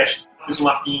primeiros testes. Fiz um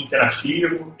mapinha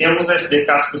interativo, tem alguns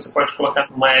SDKs que você pode colocar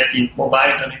numa app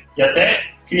mobile também, e até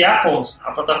criar pontos.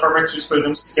 A plataforma ArcGIS, por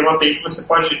exemplo, tem uma API que você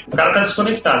pode... O cara está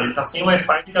desconectado, ele está sem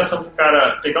Wi-Fi, a aplicação para o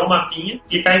cara pegar um mapinha,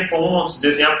 clicar em pontos,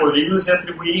 desenhar polígonos e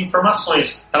atribuir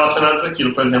informações relacionadas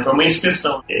àquilo. Por exemplo, é uma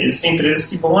inspeção. Existem empresas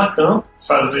que vão a campo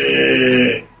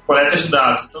fazer coleta de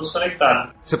dados, estão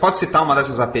desconectados. Você pode citar uma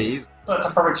dessas APIs? A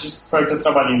plataforma que foi a que eu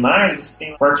trabalhei mais, você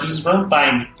tem o ArcGIS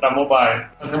Runtime para mobile.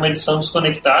 Fazer uma edição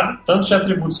desconectada, tanto de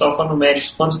atributos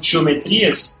alfanuméricos quanto de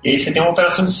geometrias, e aí você tem uma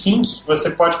operação de sync, que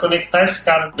você pode conectar esse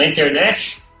cara na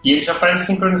internet e ele já faz a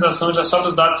sincronização, já sobe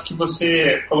os dados que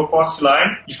você colocou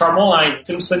offline de forma online.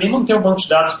 Você não precisa nem manter o banco de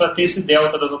dados para ter esse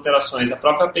delta das alterações, a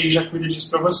própria API já cuida disso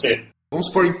para você. Vamos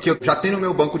supor que eu já tenho no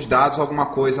meu banco de dados alguma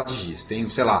coisa de GIS. Tenho,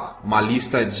 sei lá, uma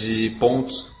lista de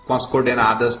pontos com as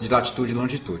coordenadas de latitude e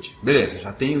longitude. Beleza,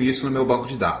 já tenho isso no meu banco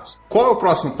de dados. Qual é o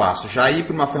próximo passo? Já ir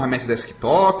para uma ferramenta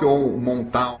desktop ou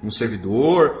montar um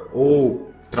servidor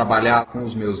ou trabalhar com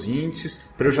os meus índices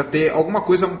para eu já ter alguma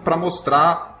coisa para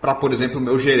mostrar para, por exemplo, o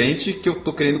meu gerente que eu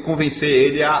estou querendo convencer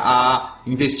ele a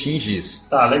investir em GIS.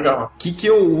 Tá, legal. O que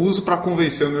eu uso para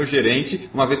convencer o meu gerente,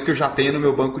 uma vez que eu já tenho no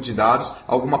meu banco de dados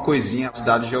alguma coisinha de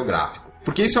dado geográfico?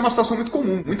 Porque isso é uma situação muito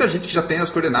comum. Muita gente que já tem as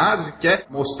coordenadas e quer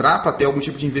mostrar para ter algum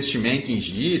tipo de investimento em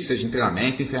GIS, seja em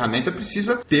treinamento, em ferramenta,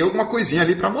 precisa ter alguma coisinha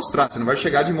ali para mostrar. Você não vai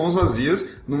chegar de mãos vazias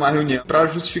numa reunião para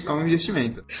justificar um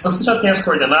investimento. Se você já tem as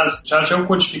coordenadas, já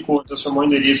geocodificou, transformou o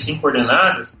endereço em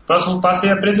coordenadas, o próximo passo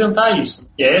é apresentar isso.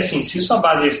 E aí, assim, se sua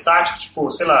base é estática, tipo,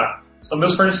 sei lá, são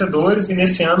meus fornecedores e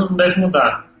nesse ano não deve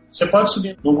mudar. Você pode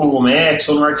subir no Google Maps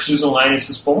ou no ArcGIS Online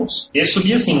esses pontos. E aí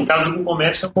subir assim, no caso do Google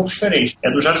Maps é um pouco diferente.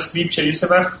 É do JavaScript ali, você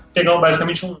vai pegar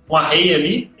basicamente um array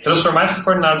ali, transformar essas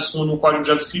coordenadas no código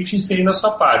JavaScript e inserir na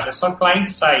sua página. É só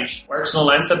client-side. O ArcGIS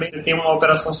Online também tem uma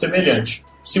operação semelhante.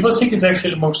 Se você quiser que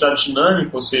seja um banco de dados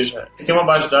dinâmico, ou seja, você tem uma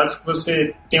base de dados que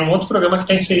você tem um outro programa que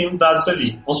está inserindo dados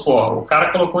ali. Vamos supor, o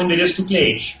cara colocou o endereço do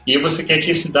cliente e aí você quer que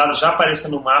esse dado já apareça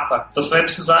no mapa, então você vai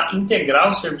precisar integrar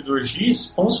o servidor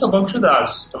GIS com o seu banco de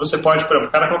dados. Então você pode, por exemplo,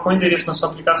 o cara colocou o endereço na sua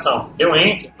aplicação, deu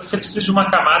Enter, você precisa de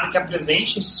uma camada que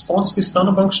apresente esses pontos que estão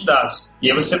no banco de dados. E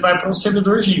aí você vai para um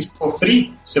servidor GIS. Se for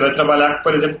free, você vai trabalhar,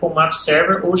 por exemplo, com o Map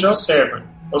Server ou GeoServer.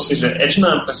 Ou seja, é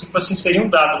dinâmico. Assim que você inserir um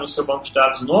dado no seu banco de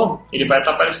dados novo, ele vai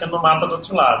estar aparecendo no mapa do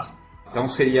outro lado. Então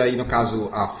seria aí, no caso,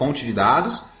 a fonte de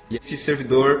dados e esse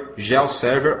servidor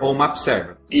GeoServer ou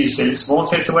MapServer. Isso, eles vão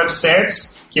oferecer web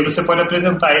service, que você pode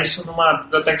apresentar isso numa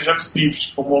biblioteca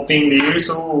JavaScript, como OpenLayers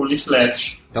ou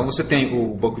LeafLeft. Então você tem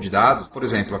o banco de dados, por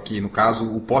exemplo, aqui no caso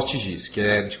o PostGIS, que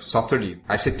é de software livre.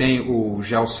 Aí você tem o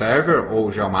GeoServer ou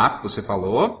GeoMap, que você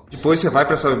falou. Depois você vai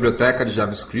para essa biblioteca de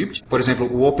JavaScript, por exemplo,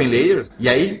 o OpenLayers. E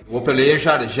aí o OpenLayers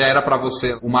já era para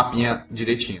você o mapinha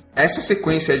direitinho. Essa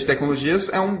sequência de tecnologias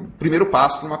é um primeiro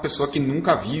passo para uma pessoa que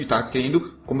nunca viu e está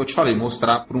querendo, como eu te falei,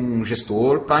 mostrar para um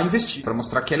gestor para investir, para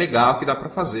mostrar que é legal, que dá para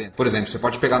fazer. Por exemplo, você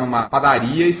pode pegar numa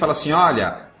padaria e falar assim,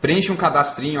 olha, preenche um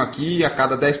cadastrinho aqui a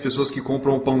cada 10 pessoas que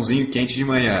compram um pãozinho quente de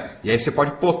manhã. E aí você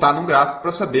pode botar num gráfico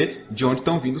para saber de onde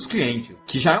estão vindo os clientes.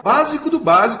 Que já é básico do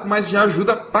básico, mas já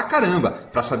ajuda pra caramba.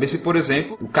 Para saber se, por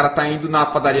exemplo, o cara tá indo na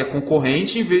padaria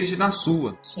concorrente em vez de na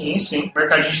sua. Sim, sim.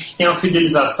 Mercadinho que tem a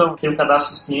fidelização, tem o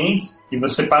cadastro dos clientes, e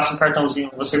você passa um cartãozinho,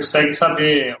 você consegue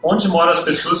saber onde moram as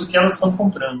pessoas e o que elas estão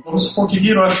comprando. Vamos supor que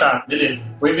virou a chave. Beleza,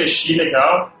 vou investir,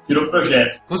 legal, virou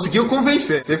projeto. Conseguiu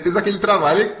convencer. Você fez aquele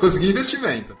trabalho e conseguiu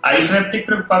investimento. Aí você vai ter que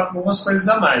preocupar com algumas coisas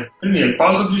a mais. Primeiro,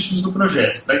 quais os objetivos do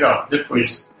projeto? Legal.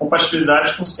 Depois,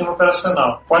 compatibilidade com o sistema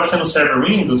operacional. Pode ser no server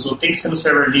Windows ou tem que ser no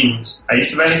server Linux. Aí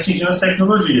você vai restringindo as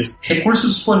tecnologias.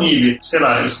 Recursos disponíveis. Sei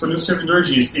lá, eu escolhi um servidor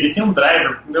GIS. Ele tem um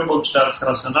driver com o meu banco de dados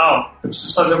relacional. Eu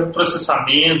preciso fazer algum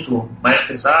processamento mais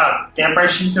pesado. Tem a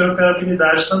parte de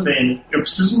interoperabilidade também, né? Eu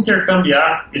preciso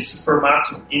intercambiar esse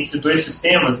formato entre dois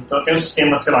sistemas. Então eu tenho um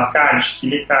sistema, sei lá, CAD, que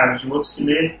lê CAD, e outro que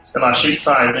lê, sei lá,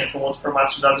 Shapefile, né, que é um outro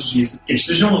formato de dados GIS. Eu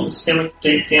preciso de um sistema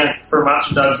que tenha formatos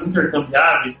de dados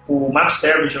intercambiáveis. O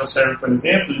MapServer e o GeoServer, por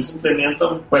exemplo, eles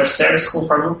implementam Web Service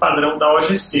conforme um padrão da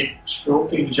OGC,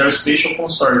 Open Geospatial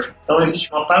Consortium. Então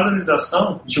existe uma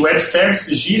padronização de Web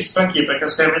Services GIS para quê? Para que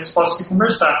as ferramentas possam se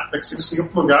conversar, para que você consiga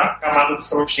plugar a camada do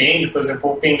front-end, por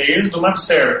exemplo, Open Layers do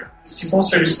MapServer. Se for um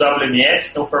serviço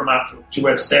WMS, que é um formato de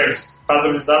Web Service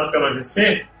padronizado pela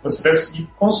OGC, você vai conseguir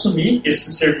consumir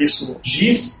esse serviço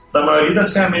GIS da maioria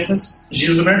das ferramentas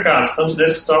GIS do mercado, tanto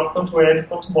desktop, quanto web,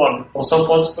 quanto móvel. Então são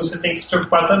pontos que você tem que se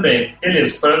preocupar também.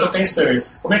 Beleza, Pareto Open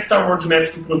Source. Como é que está o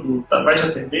roadmap do produto? Vai te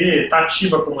atender? Está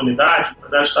ativa a comunidade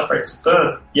está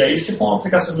participando? E aí, se for uma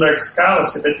aplicação de larga escala,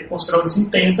 você vai ter que considerar o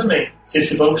desempenho também. Se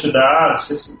esse banco de dados,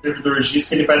 se esse servidor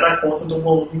GIS, ele vai dar conta do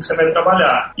volume que você vai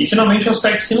trabalhar. E finalmente o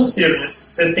aspecto financeiro, né?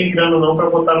 Se você tem grana ou não para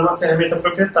botar numa ferramenta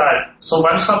proprietária. São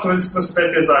vários fatores que você vai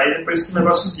pesar aí depois que o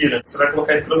negócio vira. Você vai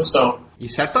colocar em produção. E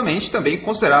certamente também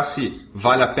considerar se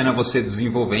vale a pena você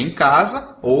desenvolver em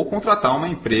casa ou contratar uma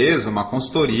empresa, uma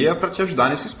consultoria para te ajudar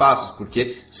nesses passos,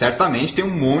 porque certamente tem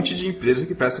um monte de empresa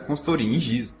que presta consultoria em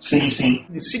GIS. Sim, sim.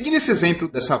 Seguindo esse exemplo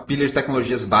dessa pilha de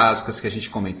tecnologias básicas que a gente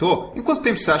comentou, em quanto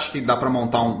tempo você acha que dá para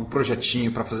montar um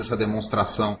projetinho para fazer essa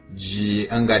demonstração de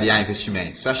angariar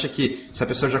investimentos? Você acha que se a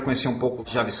pessoa já conhecia um pouco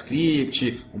de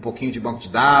JavaScript, um pouquinho de banco de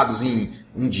dados, em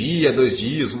um dia, 2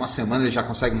 dias, uma semana ele já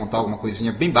consegue montar alguma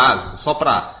coisinha bem básica, só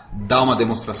para dar uma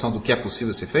demonstração do que é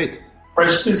possível ser feito? A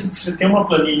partir do que você tem uma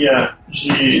planilha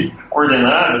de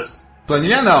coordenadas.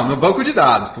 Planilha não, no banco de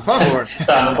dados, por favor.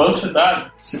 Tá, no banco de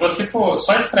dados, se você for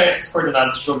só extrair essas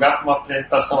coordenadas e jogar para uma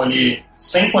apresentação ali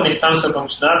sem conectar no seu banco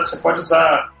de dados, você pode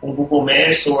usar um Google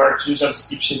Maps ou arquivo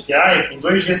JavaScript API, em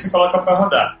 2 dias você coloca para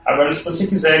rodar. Agora, se você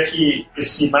quiser que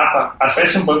esse mapa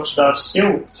acesse um banco de dados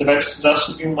seu, você vai precisar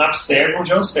subir um MapServer ou um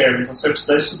GeoServer. Então você vai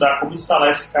precisar estudar como instalar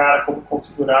esse cara, como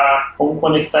configurar, como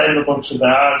conectar ele no banco de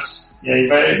dados. E aí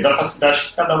vai dar facilidade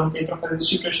que cada um tem para fazer esse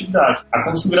tipo de atividade. A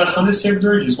configuração desse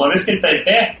servidor GIS, uma vez que ele está em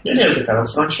pé, beleza, cara, o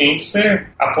front-end você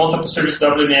aponta para o serviço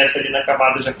WMS ali na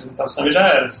camada de apresentação e já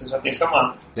era, você já tem seu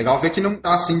mapa. Legal ver que não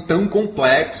está assim tão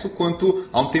complexo quanto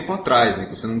há um tempo atrás, né?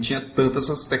 Que você não tinha tantas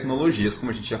essas tecnologias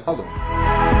como a gente já falou.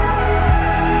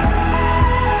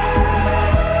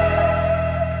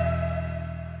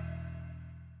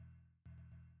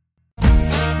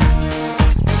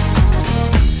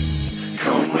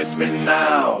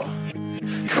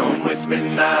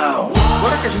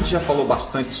 Agora que a gente já falou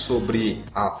bastante sobre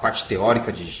a parte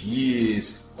teórica de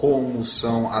GIS, como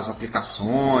são as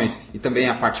aplicações e também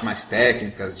a parte mais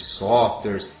técnica de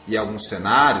softwares e alguns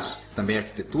cenários, também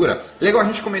arquitetura, é legal a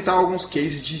gente comentar alguns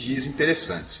cases de GIS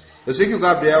interessantes. Eu sei que o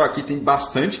Gabriel aqui tem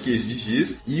bastante case de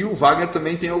GIS e o Wagner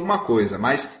também tem alguma coisa,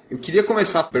 mas eu queria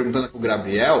começar perguntando para o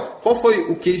Gabriel qual foi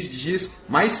o case de GIS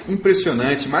mais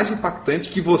impressionante, mais impactante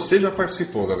que você já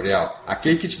participou, Gabriel?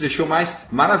 Aquele que te deixou mais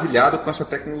maravilhado com essa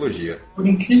tecnologia. Por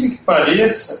incrível que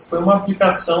pareça, foi uma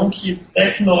aplicação que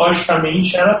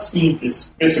tecnologicamente era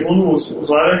simples, porque segundo o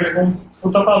usuário agregou um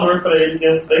puta valor para ele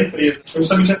dentro da empresa. Foi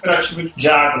justamente a operativa de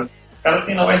água. Os caras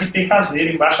têm lá o RP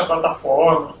caseiro, embaixo da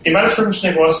plataforma. Tem várias perguntas de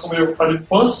negócio, como eu falei,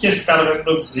 quanto que esse cara vai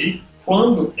produzir,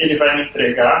 quando ele vai me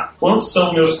entregar, quantos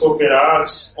são meus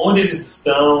cooperados, onde eles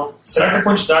estão, será que a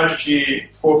quantidade de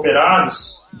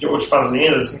cooperados, ou de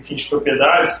fazendas, enfim, de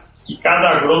propriedades, que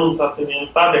cada agrônomo está tendo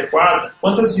está adequada,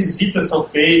 quantas visitas são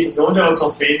feitas, onde elas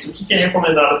são feitas, o que é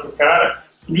recomendado para o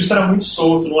cara. Tudo isso era muito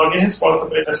solto, não havia resposta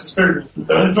para essas perguntas.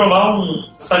 Então entrou lá um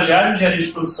estagiário de engenharia de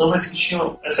produção, mas que tinha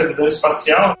essa visão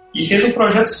espacial, e fez um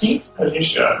projeto simples. A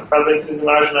gente, no caso da Empresa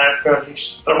Imagem, na época, a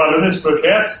gente trabalhou nesse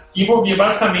projeto, que envolvia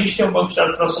basicamente ter um banco de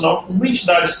dados nacional com uma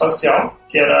entidade espacial,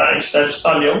 que era a entidade de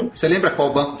Talhão. Você lembra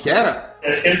qual banco que era?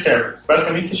 SQL Server.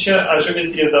 Basicamente, você tinha as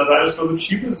geometrias das áreas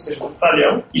produtivas, ou seja, do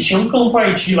talhão, e tinha um campo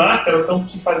ID lá, que era o campo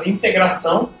que fazia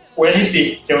integração com o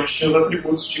RP, que é onde tinha os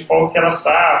atributos de qual que era a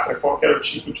safra, qual que era o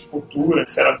tipo de cultura,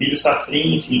 se era milho,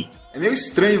 safrinha, enfim. É meio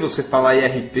estranho você falar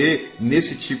IRP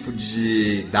nesse tipo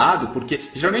de dado, porque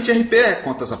geralmente RP é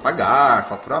contas a pagar,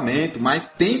 faturamento, mas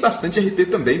tem bastante RP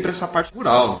também para essa parte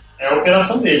rural. É a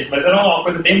operação deles, mas era uma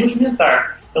coisa bem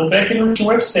rudimentar. Tanto é que ele não tinha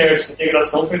web service, a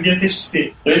integração foi via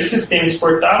TXT. Então esse sistema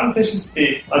exportava no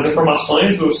TXT as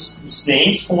informações dos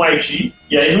clientes com o ID,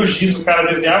 e aí no GIS o cara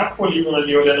desenhava o polígono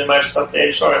ali, olhando a imagem de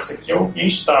satélite, olha, esse aqui é o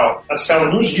cliente tal. Associava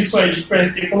no GIS o ID que o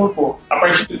RP colocou. A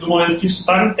partir do momento que isso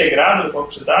estava integrado no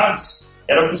banco de dados,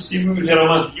 era possível gerar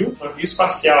uma view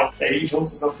espacial, que aí junta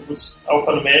os atributos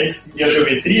alfanuméricos e a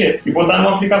geometria, e botar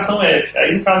numa aplicação web.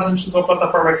 Aí, no caso, a gente usou a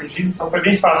plataforma ArcGIS, então foi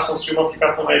bem fácil construir uma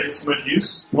aplicação web em cima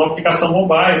disso, uma aplicação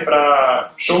mobile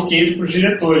para showcase para os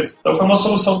diretores. Então foi uma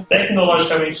solução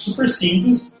tecnologicamente super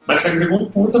simples, mas que agregou um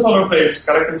puta valor para eles. O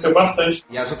cara cresceu bastante.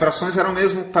 E as operações eram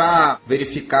mesmo para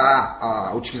verificar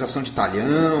a utilização de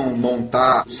talhão,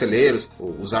 montar os celeiros,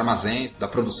 os armazéns da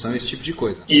produção, esse tipo de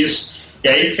coisa. Isso. E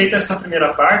aí, feita essa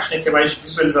primeira parte, né, que é mais de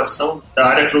visualização da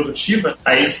área produtiva,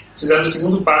 aí fizeram o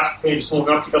segundo passo, que foi desenvolver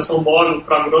uma aplicação móvel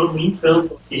para agrônomo em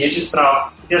campo e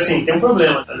registrar. Porque assim, tem um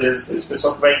problema. Às vezes, esse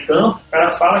pessoal que vai em campo, o cara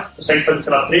fala que consegue fazer,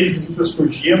 sei lá, 3 visitas por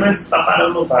dia, mas está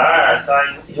parando no bar,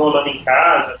 está enrolando em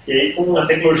casa. E aí, com a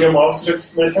tecnologia móvel, você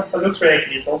já começa a fazer o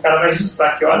tracking. Então, o cara vai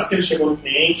registrar que horas que ele chegou no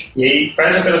cliente, e aí,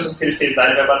 quais operações que ele fez lá,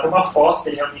 ele vai bater uma foto que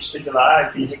ele realmente esteve lá,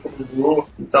 que ele recomendou.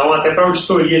 Então, até para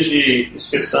auditoria de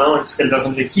inspeção e fiscalização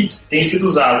de equipes, tem sido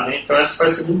usado, né? Então, esse foi o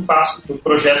segundo passo do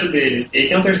projeto deles. E aí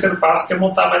tem um terceiro passo, que é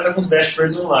montar mais alguns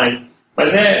dashboards online.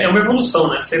 Mas é uma evolução,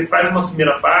 né? Você faz uma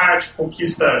primeira parte,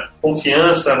 conquista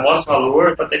confiança, mostra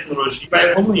valor para a tecnologia e vai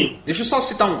evoluindo. Deixa eu só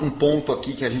citar um ponto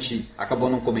aqui que a gente acabou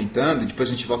não comentando, e depois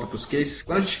a gente volta para os cases.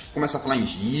 Quando a gente começa a falar em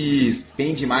GIS,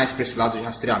 pende mais para esse lado de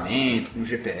rastreamento, com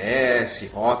GPS,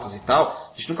 rotas e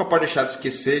tal, a gente nunca pode deixar de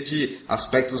esquecer de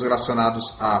aspectos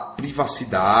relacionados à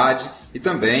privacidade e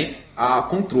também a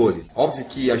controle. Óbvio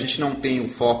que a gente não tem o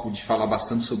foco de falar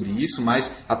bastante sobre isso,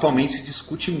 mas atualmente se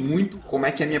discute muito como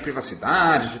é que é a minha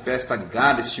privacidade, o GPS está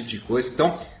ligado, esse tipo de coisa.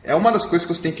 Então, é uma das coisas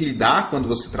que você tem que lidar quando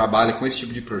você trabalha com esse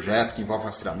tipo de projeto que envolve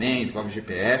rastreamento, envolve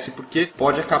GPS, porque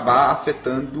pode acabar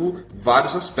afetando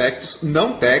vários aspectos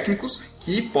não técnicos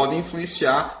que podem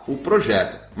influenciar o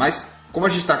projeto. Mas como a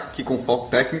gente está aqui com foco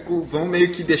técnico, vamos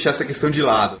meio que deixar essa questão de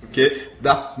lado, porque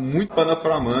dá muito pano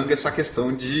para manga essa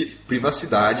questão de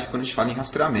privacidade quando a gente fala em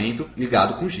rastreamento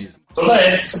ligado com GIS. Toda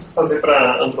app que você for fazer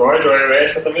para Android ou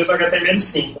iOS, você também usa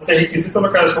HTML5. Você requisita a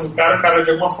localização do cara, o cara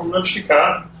de alguma forma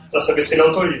notificado para saber se ele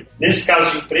autoriza. Nesse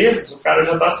caso de empresas, o cara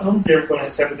já está assinando um termo quando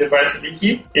recebe o device ali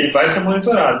que ele vai ser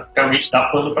monitorado. Realmente dá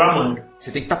pano para manga.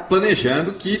 Você tem que estar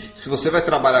planejando que, se você vai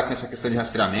trabalhar com essa questão de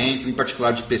rastreamento, em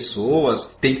particular de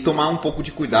pessoas, tem que tomar um pouco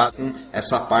de cuidado com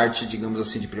essa parte, digamos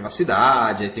assim, de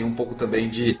privacidade, tem um pouco também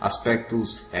de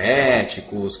aspectos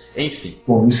éticos, enfim.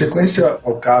 Bom, em sequência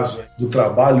ao caso do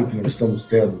trabalho que nós estamos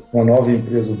tendo com a nova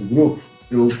empresa do grupo,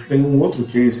 eu tenho um outro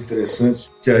case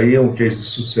interessante, que aí é um case de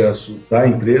sucesso da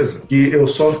empresa, que eu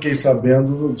só fiquei sabendo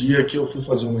no dia que eu fui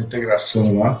fazer uma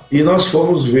integração lá. E nós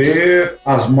fomos ver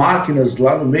as máquinas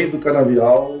lá no meio do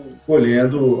canavial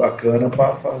colhendo a cana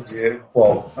para fazer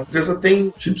pó. A empresa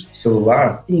tem chips de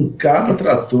celular em cada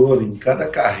trator, em cada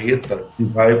carreta que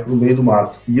vai para o meio do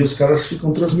mato. E os caras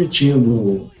ficam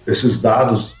transmitindo esses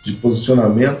dados de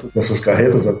posicionamento dessas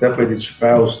carretas até para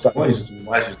identificar os tamanhos e tudo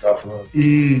mais que a gente estava falando.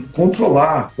 E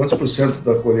controlar quantos %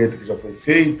 da colheita que já foi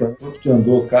feita, quanto que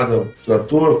andou cada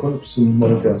trator, quanto precisa de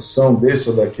manutenção desse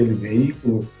ou daquele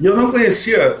veículo. E eu não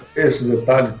conhecia esse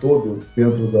detalhe todo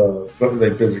dentro da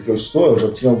empresa que eu estou. Eu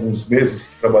já tinha alguns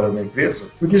meses trabalhando na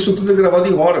empresa, porque isso tudo é gravado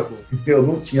em Oracle. Eu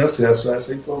não tinha acesso a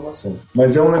essa informação.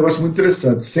 Mas é um negócio muito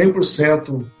interessante.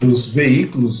 100% dos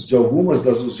veículos de algumas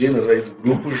das usinas aí do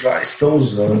grupo já estão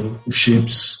usando os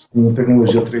chips com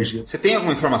tecnologia 3G. Você tem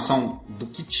alguma informação do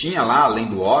que tinha lá, além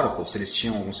do Oracle? Se eles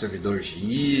tinham algum servidor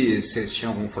GIS, se eles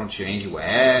tinham algum front-end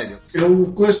web?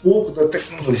 Eu conheço pouco da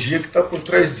tecnologia que está por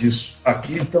trás disso.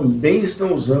 Aqui também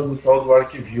estão usando o tal do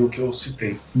ArcView que eu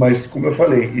citei. Mas, como eu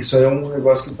falei, isso é um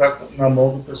negócio que está na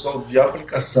mão do pessoal de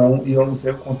aplicação e eu não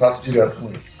tenho contato direto com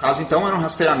eles. No caso, então, era um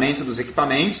rastreamento dos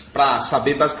equipamentos para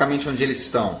saber basicamente onde eles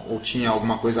estão? Ou tinha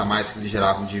alguma coisa a mais que eles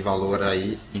geravam de valor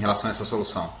aí em relação a essa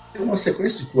solução? Tem uma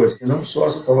sequência de coisas. Não só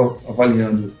você estava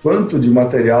avaliando quanto de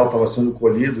material estava sendo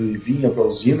colhido e vinha para a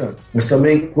usina, mas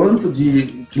também quanto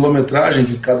de quilometragem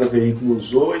que cada veículo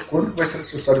usou e quanto vai ser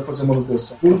necessário fazer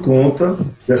manutenção por conta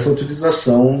dessa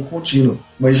utilização contínua.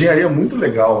 Uma engenharia muito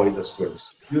legal aí das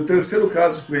coisas. E o terceiro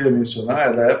caso que eu ia mencionar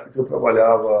é da época que eu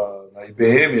trabalhava na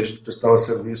IBM, a gente prestava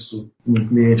serviço em um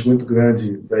cliente muito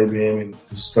grande da IBM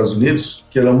nos Estados Unidos,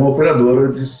 que era uma operadora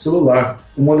de celular.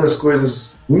 Uma das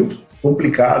coisas muito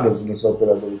complicadas nessa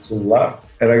operadora de celular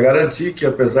era garantir que,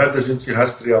 apesar da gente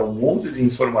rastrear um monte de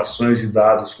informações e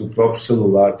dados que o próprio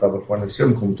celular estava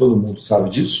fornecendo, como todo mundo sabe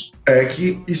disso, é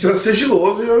que isso era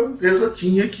sigiloso e a empresa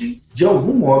tinha que, de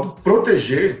algum modo,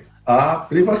 proteger a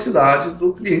privacidade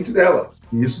do cliente dela.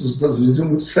 E isso nos Estados Unidos é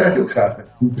muito sério, cara.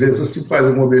 A empresa, se faz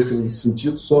alguma besteira nesse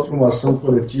sentido, sofre uma ação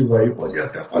coletiva aí, pode ir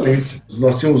até a falência.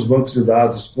 Nós tínhamos bancos de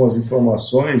dados com as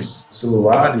informações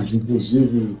celulares,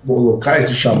 inclusive locais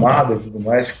de chamada e tudo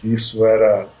mais, que isso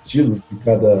era tido de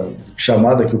cada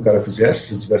chamada que o cara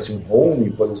fizesse. Se tivesse um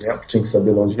home, por exemplo, tinha que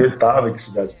saber onde ele estava, em que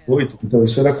cidade foi. Então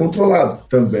isso era controlado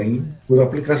também por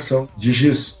aplicação de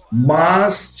GIS.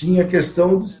 Mas tinha a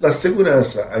questão da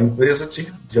segurança. A empresa tinha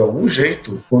que, de algum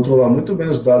jeito, controlar muito bem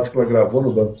os dados que ela gravou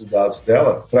no banco de dados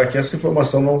dela para que essa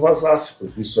informação não vazasse,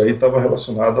 porque isso aí estava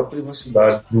relacionado à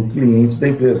privacidade do cliente da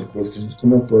empresa, coisa que a gente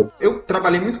comentou. Eu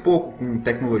trabalhei muito pouco com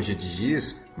tecnologia de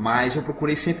GIS, mas eu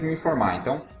procurei sempre me informar.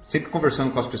 Então, sempre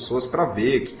conversando com as pessoas para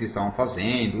ver o que eles estavam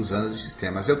fazendo, usando os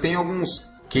sistemas. Eu tenho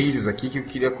alguns cases aqui que eu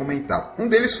queria comentar. Um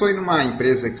deles foi numa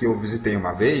empresa que eu visitei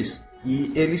uma vez,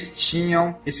 e eles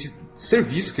tinham esse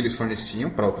serviço que eles forneciam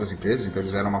para outras empresas, então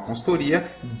eles eram uma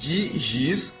consultoria de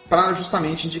GIS para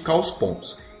justamente indicar os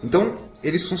pontos. Então,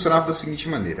 eles funcionavam da seguinte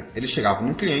maneira: eles chegavam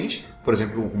num cliente, por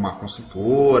exemplo, uma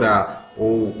construtora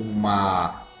ou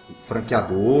uma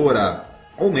franqueadora,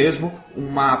 ou mesmo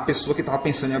uma pessoa que estava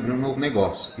pensando em abrir um novo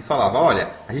negócio, e falava: olha,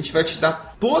 a gente vai te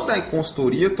dar toda a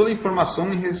consultoria, toda a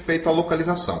informação em respeito à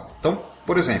localização. Então,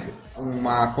 por exemplo,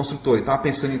 uma construtora estava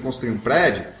pensando em construir um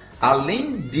prédio.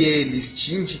 Além deles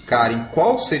te indicarem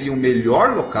qual seria o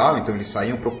melhor local, então eles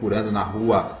saíam procurando na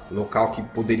rua local que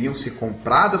poderiam ser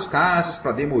compradas casas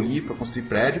para demolir, para construir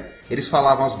prédio, eles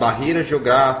falavam as barreiras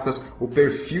geográficas, o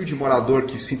perfil de morador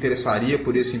que se interessaria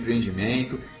por esse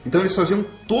empreendimento. Então eles faziam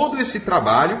todo esse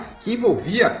trabalho que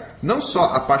envolvia não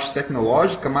só a parte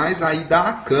tecnológica, mas a ida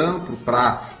a campo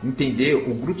para entender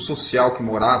o grupo social que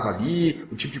morava ali,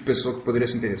 o tipo de pessoa que poderia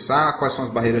se interessar, quais são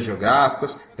as barreiras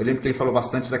geográficas. Eu lembro que ele falou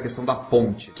bastante da questão da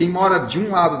ponte. Quem mora de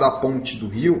um lado da ponte do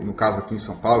rio, no caso aqui em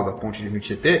São Paulo, da ponte do Rio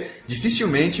Tietê,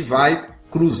 dificilmente vai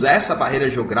cruzar essa barreira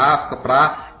geográfica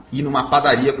para ir numa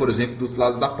padaria, por exemplo, do outro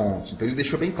lado da ponte. Então ele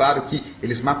deixou bem claro que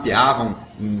eles mapeavam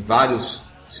em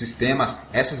vários sistemas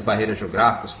essas barreiras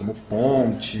geográficas, como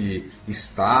ponte,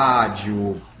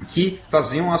 estádio, que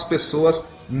faziam as pessoas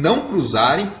não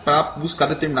cruzarem para buscar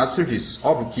determinados serviços.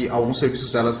 Óbvio que alguns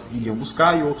serviços elas iriam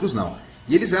buscar e outros não.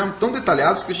 E eles eram tão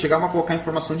detalhados que chegavam a colocar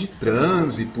informação de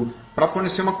trânsito para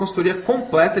fornecer uma consultoria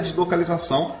completa de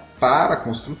localização para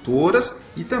construtoras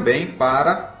e também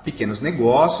para pequenos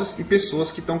negócios e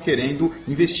pessoas que estão querendo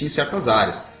investir em certas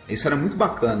áreas. Isso era muito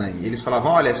bacana. E eles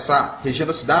falavam: olha, essa região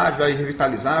da cidade vai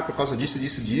revitalizar por causa disso,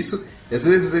 disso, disso. E às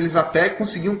vezes eles até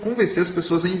conseguiam convencer as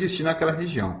pessoas a investir naquela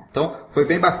região. Então foi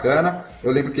bem bacana.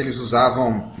 Eu lembro que eles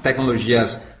usavam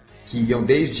tecnologias que iam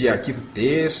desde arquivo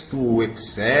texto,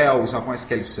 Excel, usavam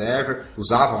SQL Server,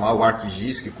 usavam lá o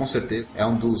ArcGIS, que com certeza é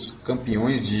um dos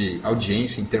campeões de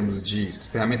audiência em termos de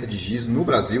ferramenta de GIS no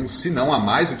Brasil, se não a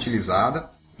mais utilizada.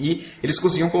 E eles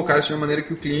conseguiam colocar isso de uma maneira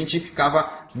que o cliente ficava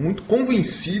muito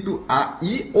convencido a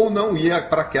ir ou não ir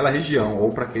para aquela região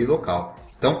ou para aquele local.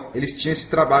 Então, eles tinham esse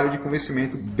trabalho de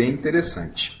convencimento bem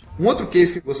interessante. Um outro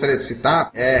case que eu gostaria de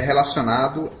citar é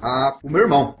relacionado ao meu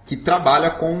irmão, que trabalha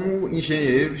como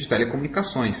engenheiro de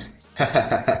telecomunicações.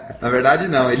 Na verdade,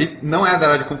 não. Ele não é da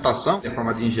área de computação, é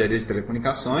formado em engenharia de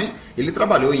telecomunicações. Ele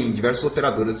trabalhou em diversas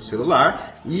operadoras de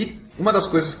celular e uma das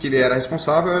coisas que ele era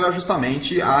responsável era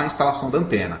justamente a instalação da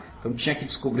antena. Então tinha que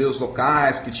descobrir os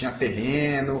locais, que tinha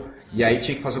terreno, e aí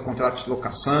tinha que fazer o contrato de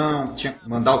locação, tinha que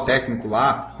mandar o técnico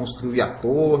lá construir a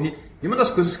torre. E uma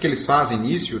das coisas que eles fazem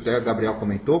nisso, até o Gabriel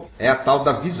comentou, é a tal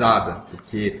da visada,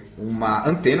 porque uma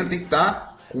antena tem que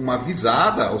estar com uma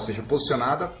visada, ou seja,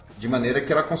 posicionada de maneira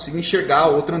que ela consiga enxergar a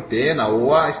outra antena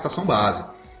ou a estação base.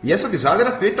 E essa visada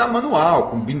era feita manual,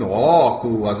 com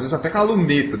binóculo, às vezes até com a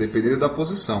luneta, dependendo da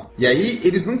posição. E aí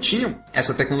eles não tinham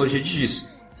essa tecnologia de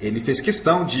GIS. Ele fez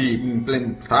questão de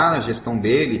implementar na gestão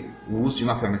dele o uso de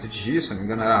uma ferramenta de GIS, se não me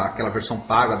engano era aquela versão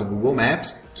paga do Google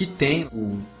Maps, que tem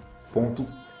o ponto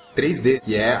 3D,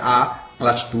 que é a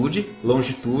latitude,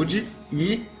 longitude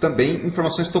e também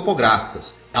informações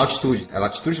topográficas. Altitude, é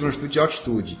latitude, longitude e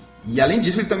altitude. E além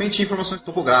disso, ele também tinha informações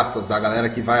topográficas da galera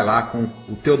que vai lá com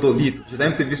o teodolito. Já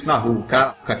devem ter visto na rua, o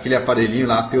cara com aquele aparelhinho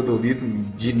lá, teodolito,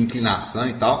 de inclinação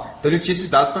e tal. Então ele tinha esses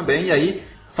dados também e aí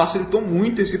facilitou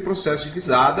muito esse processo de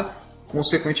visada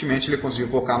consequentemente ele conseguiu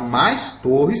colocar mais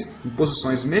torres em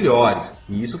posições melhores.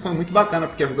 E isso foi muito bacana,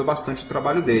 porque ajudou bastante o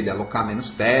trabalho dele, alocar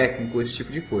menos técnico, esse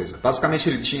tipo de coisa. Basicamente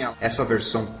ele tinha essa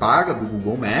versão paga do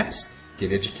Google Maps, que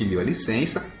ele adquiriu a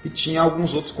licença, e tinha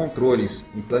alguns outros controles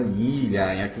em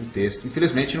planilha, em arquivo texto.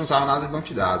 Infelizmente não usava nada de banco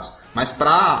de dados, mas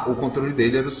para o controle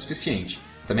dele era o suficiente.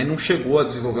 Também não chegou a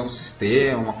desenvolver um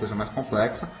sistema, uma coisa mais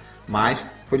complexa,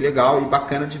 mas foi legal e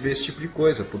bacana de ver esse tipo de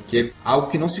coisa, porque algo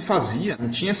que não se fazia, não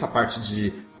tinha essa parte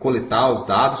de coletar os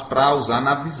dados para usar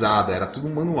na visada, era tudo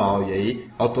manual, e aí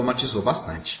automatizou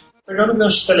bastante. Pegando o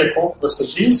gancho de telecom que você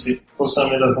disse,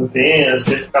 posicionamento das antenas,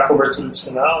 verificar a cobertura de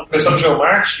sinal, o pessoal do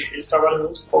geomarketing, eles trabalham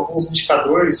muito com alguns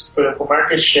indicadores, por exemplo, o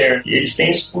market share, e eles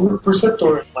têm isso por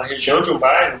setor. Na região de um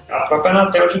bairro, a própria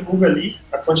Anatel divulga ali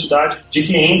a quantidade de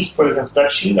clientes, por exemplo, da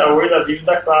TIM, da Oi, da Vivo,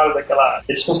 da Claro, daquela área.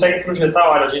 Eles conseguem projetar,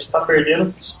 olha, a gente está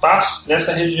perdendo espaço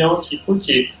nessa região aqui. Por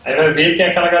quê? Aí vai ver, tem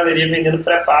aquela galeria vendendo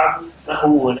pré-pago na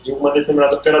rua, né, de uma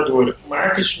determinada operadora. O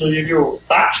marketing no nível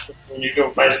tático, no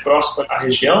nível mais próximo à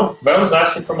região, vai usar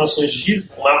essas informações GIS,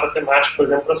 um mapa temático, por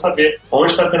exemplo, para saber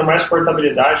onde está tendo mais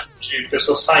portabilidade de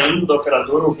pessoas saindo da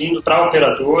operadora ou vindo para a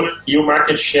operadora, e o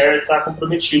market share está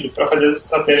comprometido para fazer as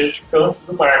estratégias de campo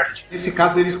do marketing. Nesse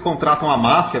caso, eles contratam a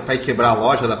máfia para ir quebrar a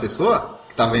loja da pessoa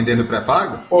que está vendendo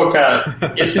pré-pago? Pô, cara,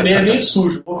 esse meio é meio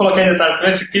sujo. Vou colocar em detalhes,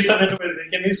 mas fiquei sabendo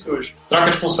que é meio sujo.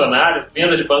 Troca de funcionário,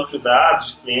 venda de banco de dados,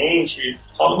 de cliente,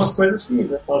 rola umas coisas assim,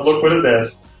 né? Umas loucuras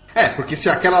dessas. Porque se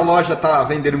aquela loja tá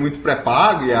vendendo muito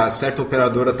pré-pago e a certa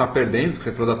operadora tá perdendo, porque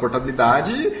você falou da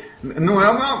portabilidade, não é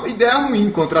uma ideia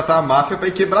ruim contratar a máfia para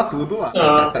ir quebrar tudo lá.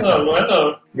 Não é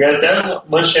não. Ganha até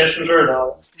manchete no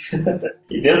jornal.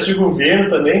 E dentro de governo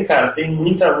também, cara, tem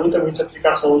muita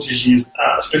aplicação de GIS.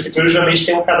 As prefeituras geralmente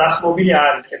têm um cadastro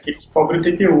imobiliário, que é aquele que cobra o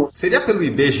IPTU. Seria pelo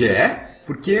IBGE?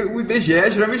 Porque o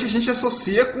IBGE, geralmente, a gente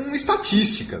associa com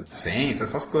estatísticas, ciência,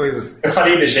 essas coisas. Eu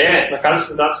falei IBGE, na casa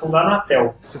esses dados são da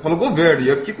Anatel. Você falou governo, e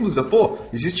eu fiquei com dúvida. Pô,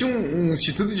 existe um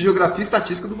Instituto de Geografia e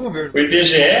Estatística do governo. O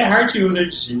IBGE é hard user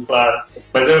de GIS, claro.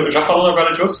 Mas eu já falando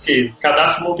agora de outros cases.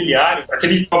 Cadastro imobiliário,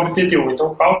 aquele que cobra IPTU. Então,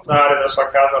 o cálculo da área da sua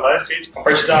casa lá é feito a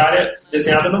partir da área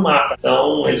desenhada no mapa.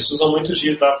 Então, eles usam muito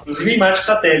GIS lá. Inclusive, imagem de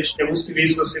satélite. Tem alguns que veem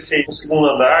se você fez um segundo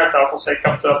andar, tal, consegue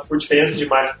capturar por diferença de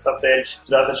imagem de satélite,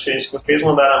 de datas diferentes que você fez um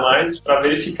andar a mais, para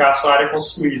verificar a sua área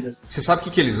construída. Você sabe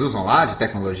o que eles usam lá de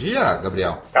tecnologia,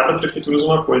 Gabriel? Cada prefeitura usa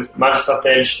uma coisa. Imagem de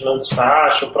satélite,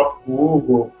 Landsat, o próprio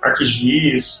Google,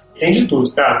 ArcGIS, tem de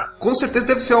tudo, cara. Com certeza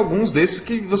deve ser alguns desses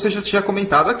que você já tinha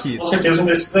comentado aqui. Com certeza um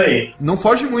desses aí. Não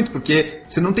foge muito, porque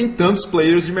você não tem tantos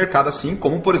players de mercado assim,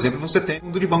 como, por exemplo, você tem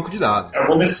um de banco de dados. É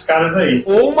algum desses caras aí.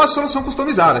 Ou uma solução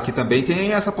customizada, que também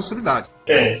tem essa possibilidade.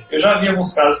 Tem. Eu já vi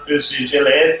alguns casos de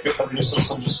elétrica fazendo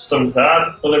solução de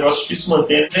customizada. É um negócio difícil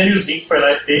manter. O gêniozinho que foi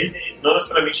lá e fez e não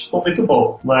necessariamente ficou muito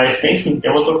bom. Mas tem sim,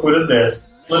 tem umas loucuras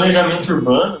dessas. Planejamento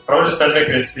urbano, para onde a cidade vai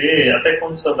crescer, até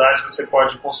quantos andares você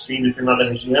pode construir em determinada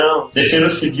região. Defesa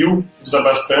civil usa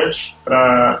bastante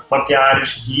para mapear áreas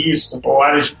de risco ou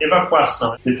áreas de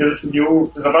evacuação. Defesa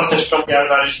civil usa bastante para mapear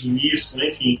as áreas de risco,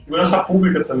 enfim. Segurança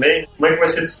pública também, como é que vai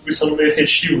ser a distribuição do meio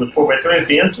efetivo? Pô, vai ter um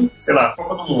evento, sei lá,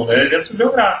 Copa do Mundo, é um evento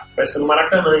geográfico, vai ser no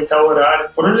Maracanã, em tal horário.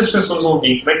 Por onde as pessoas vão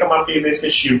vir? Como é que eu mapeio o meio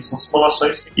efetivo? São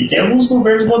simulações. E tem alguns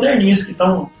governos moderninhos que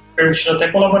estão permitindo até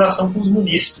colaboração com os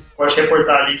munícipes. Pode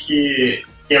reportar ali que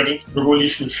tem alguém que jogou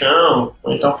lixo no chão,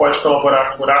 ou então pode colaborar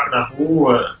com um buraco na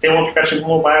rua. Tem um aplicativo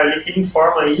mobile ali que ele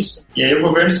informa isso, e aí o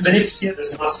governo se beneficia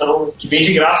dessa informação que vem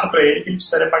de graça para ele, que ele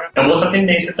precisaria pagar. É uma outra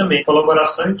tendência também,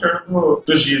 colaboração em torno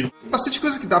do GIS. Tem bastante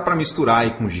coisa que dá para misturar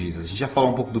aí com o GIS. A gente já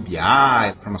falou um pouco do BI,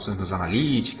 informações das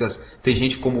analíticas, tem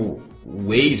gente como o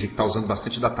Waze, que está usando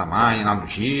bastante datamine lá no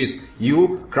GIS, e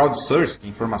o crowdsourcing,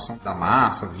 informação da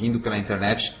massa vindo pela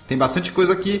internet. Tem bastante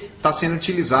coisa que está sendo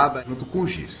utilizada junto com o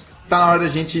GIS. Está na hora da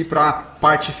gente ir para a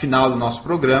parte final do nosso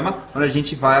programa, onde a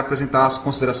gente vai apresentar as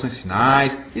considerações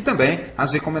finais e também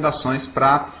as recomendações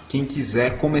para quem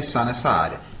quiser começar nessa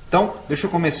área. Então, deixa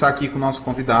eu começar aqui com o nosso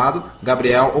convidado.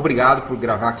 Gabriel, obrigado por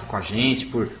gravar aqui com a gente,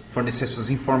 por fornecer essas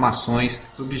informações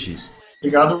sobre GIS.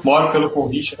 Obrigado, Mauro, pelo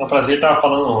convite. É um prazer estar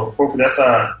falando um pouco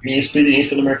dessa minha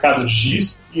experiência no mercado de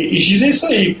GIS. E GIS é isso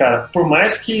aí, cara. Por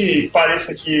mais que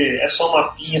pareça que é só um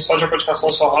mapinha, só de codificação,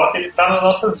 só rota, ele está nas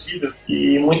nossas vidas.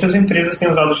 E muitas empresas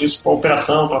têm usado GIS para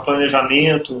operação, para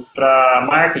planejamento, para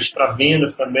marketing, para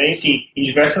vendas também, enfim, em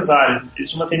diversas áreas.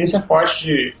 Existe uma tendência forte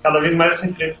de cada vez mais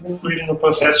as empresas incluírem no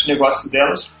processo de negócio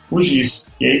delas o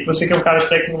GIS. E aí, você que é um cara de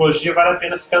tecnologia, vale a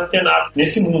pena ficar antenado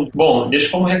nesse mundo. Bom, deixo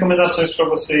como recomendações para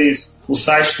vocês o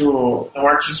site do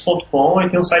ArcGIS.com, e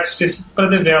tem um site específico para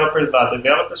developers lá,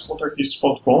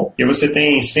 developers.arcgis.com, e você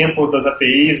tem samples das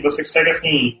APIs, você consegue,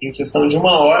 assim, em questão de 1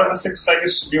 hora, você consegue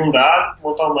subir um dado,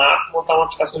 montar um mapa, montar uma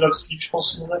aplicação de JavaScript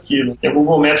consumindo aquilo. Tem o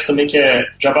Google Maps também, que é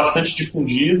já bastante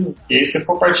difundido, e aí se você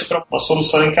for partir para uma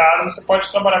solução em casa, você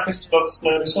pode trabalhar com esses dados que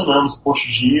nós mencionamos,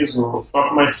 PostGIS, o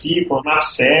próprio MySQL,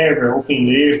 MapServer,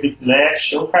 OpenLayers,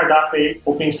 Leafleft, é um cardápio aí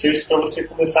open source para você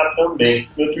começar também.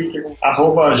 Meu Twitter é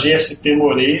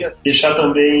 @gspmoreira, deixar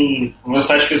também o meu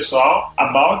site pessoal,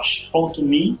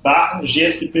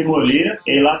 about.me/gspmoreira,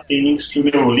 e aí lá tem links para o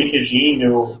meu LinkedIn,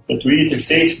 meu Twitter,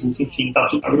 Facebook, enfim, tá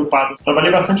tudo agrupado.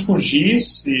 Trabalhei bastante com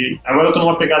GIS e agora eu estou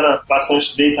numa pegada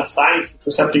bastante data science,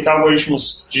 você aplicar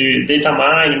algoritmos de data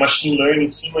mining, machine learning em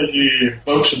cima de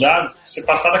bancos de dados, você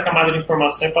passar da camada de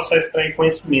informação e passar a extrair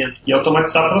conhecimento e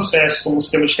automatizar processos como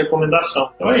sistema de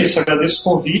recomendação. Então é isso, agradeço o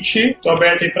convite, estou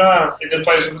aberto aí para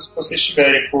eventuais dúvidas que vocês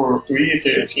tiverem por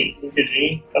Twitter, enfim,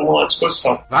 LinkedIn, estamos à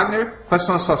disposição. Wagner, quais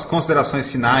são as suas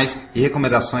considerações finais e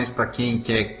recomendações para quem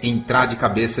quer entrar de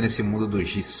cabeça nesse mundo do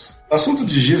GIS? O assunto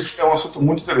de GIS é um assunto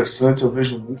muito interessante, eu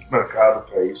vejo muito mercado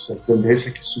para isso, a tendência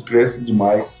é que isso cresça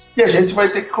demais. E a gente vai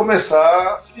ter que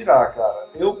começar a se virar, cara.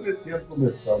 Eu pretendo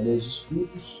começar meus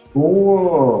estudos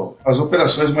com as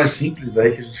operações mais simples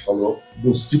aí que a gente falou,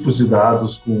 dos tipos de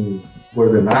dados com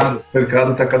coordenadas. O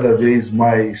mercado está cada vez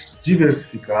mais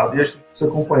diversificado e a gente precisa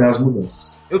acompanhar as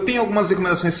mudanças. Eu tenho algumas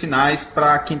recomendações finais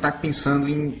para quem está pensando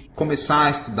em começar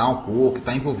a estudar um pouco,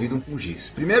 está envolvido com GIS.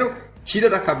 Primeiro,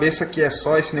 tira da cabeça que é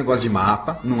só esse negócio de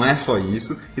mapa, não é só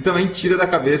isso. E também tira da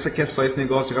cabeça que é só esse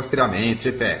negócio de rastreamento,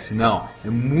 GPS. Não, é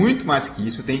muito mais que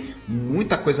isso, tem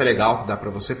muita coisa legal que dá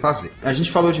para você fazer. A gente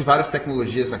falou de várias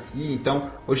tecnologias aqui, então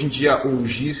hoje em dia o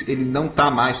GIS ele não está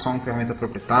mais só uma ferramenta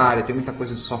proprietária, tem muita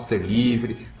coisa de software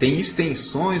livre, tem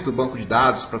extensões do banco de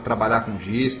dados para trabalhar com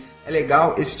GIS. É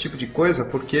legal esse tipo de coisa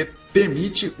porque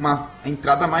permite uma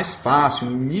entrada mais fácil,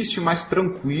 um início mais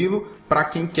tranquilo para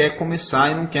quem quer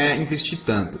começar e não quer investir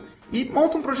tanto. E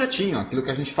monta um projetinho, aquilo que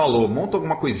a gente falou, monta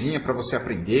alguma coisinha para você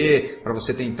aprender, para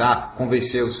você tentar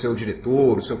convencer o seu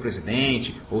diretor, o seu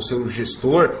presidente ou o seu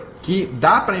gestor que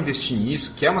dá para investir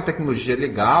nisso, que é uma tecnologia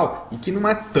legal e que não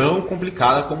é tão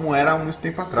complicada como era há muito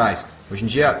tempo atrás. Hoje em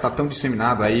dia está tão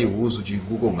disseminado aí o uso de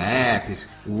Google Maps,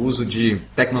 o uso de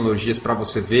tecnologias para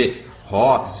você ver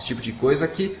rotas, esse tipo de coisa,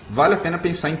 que vale a pena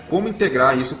pensar em como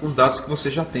integrar isso com os dados que você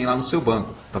já tem lá no seu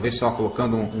banco. Talvez só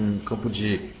colocando um campo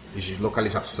de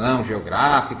localização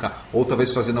geográfica, ou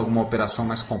talvez fazendo alguma operação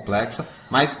mais complexa,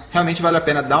 mas realmente vale a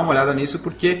pena dar uma olhada nisso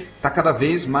porque está cada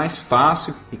vez mais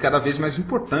fácil e cada vez mais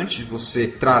importante de você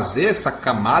trazer essa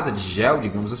camada de gel,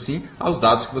 digamos assim, aos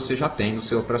dados que você já tem no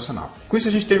seu operacional. Com isso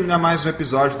a gente termina mais um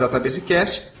episódio do Database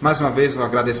Cast. Mais uma vez eu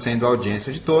agradecendo a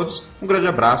audiência de todos, um grande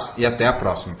abraço e até a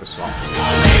próxima, pessoal.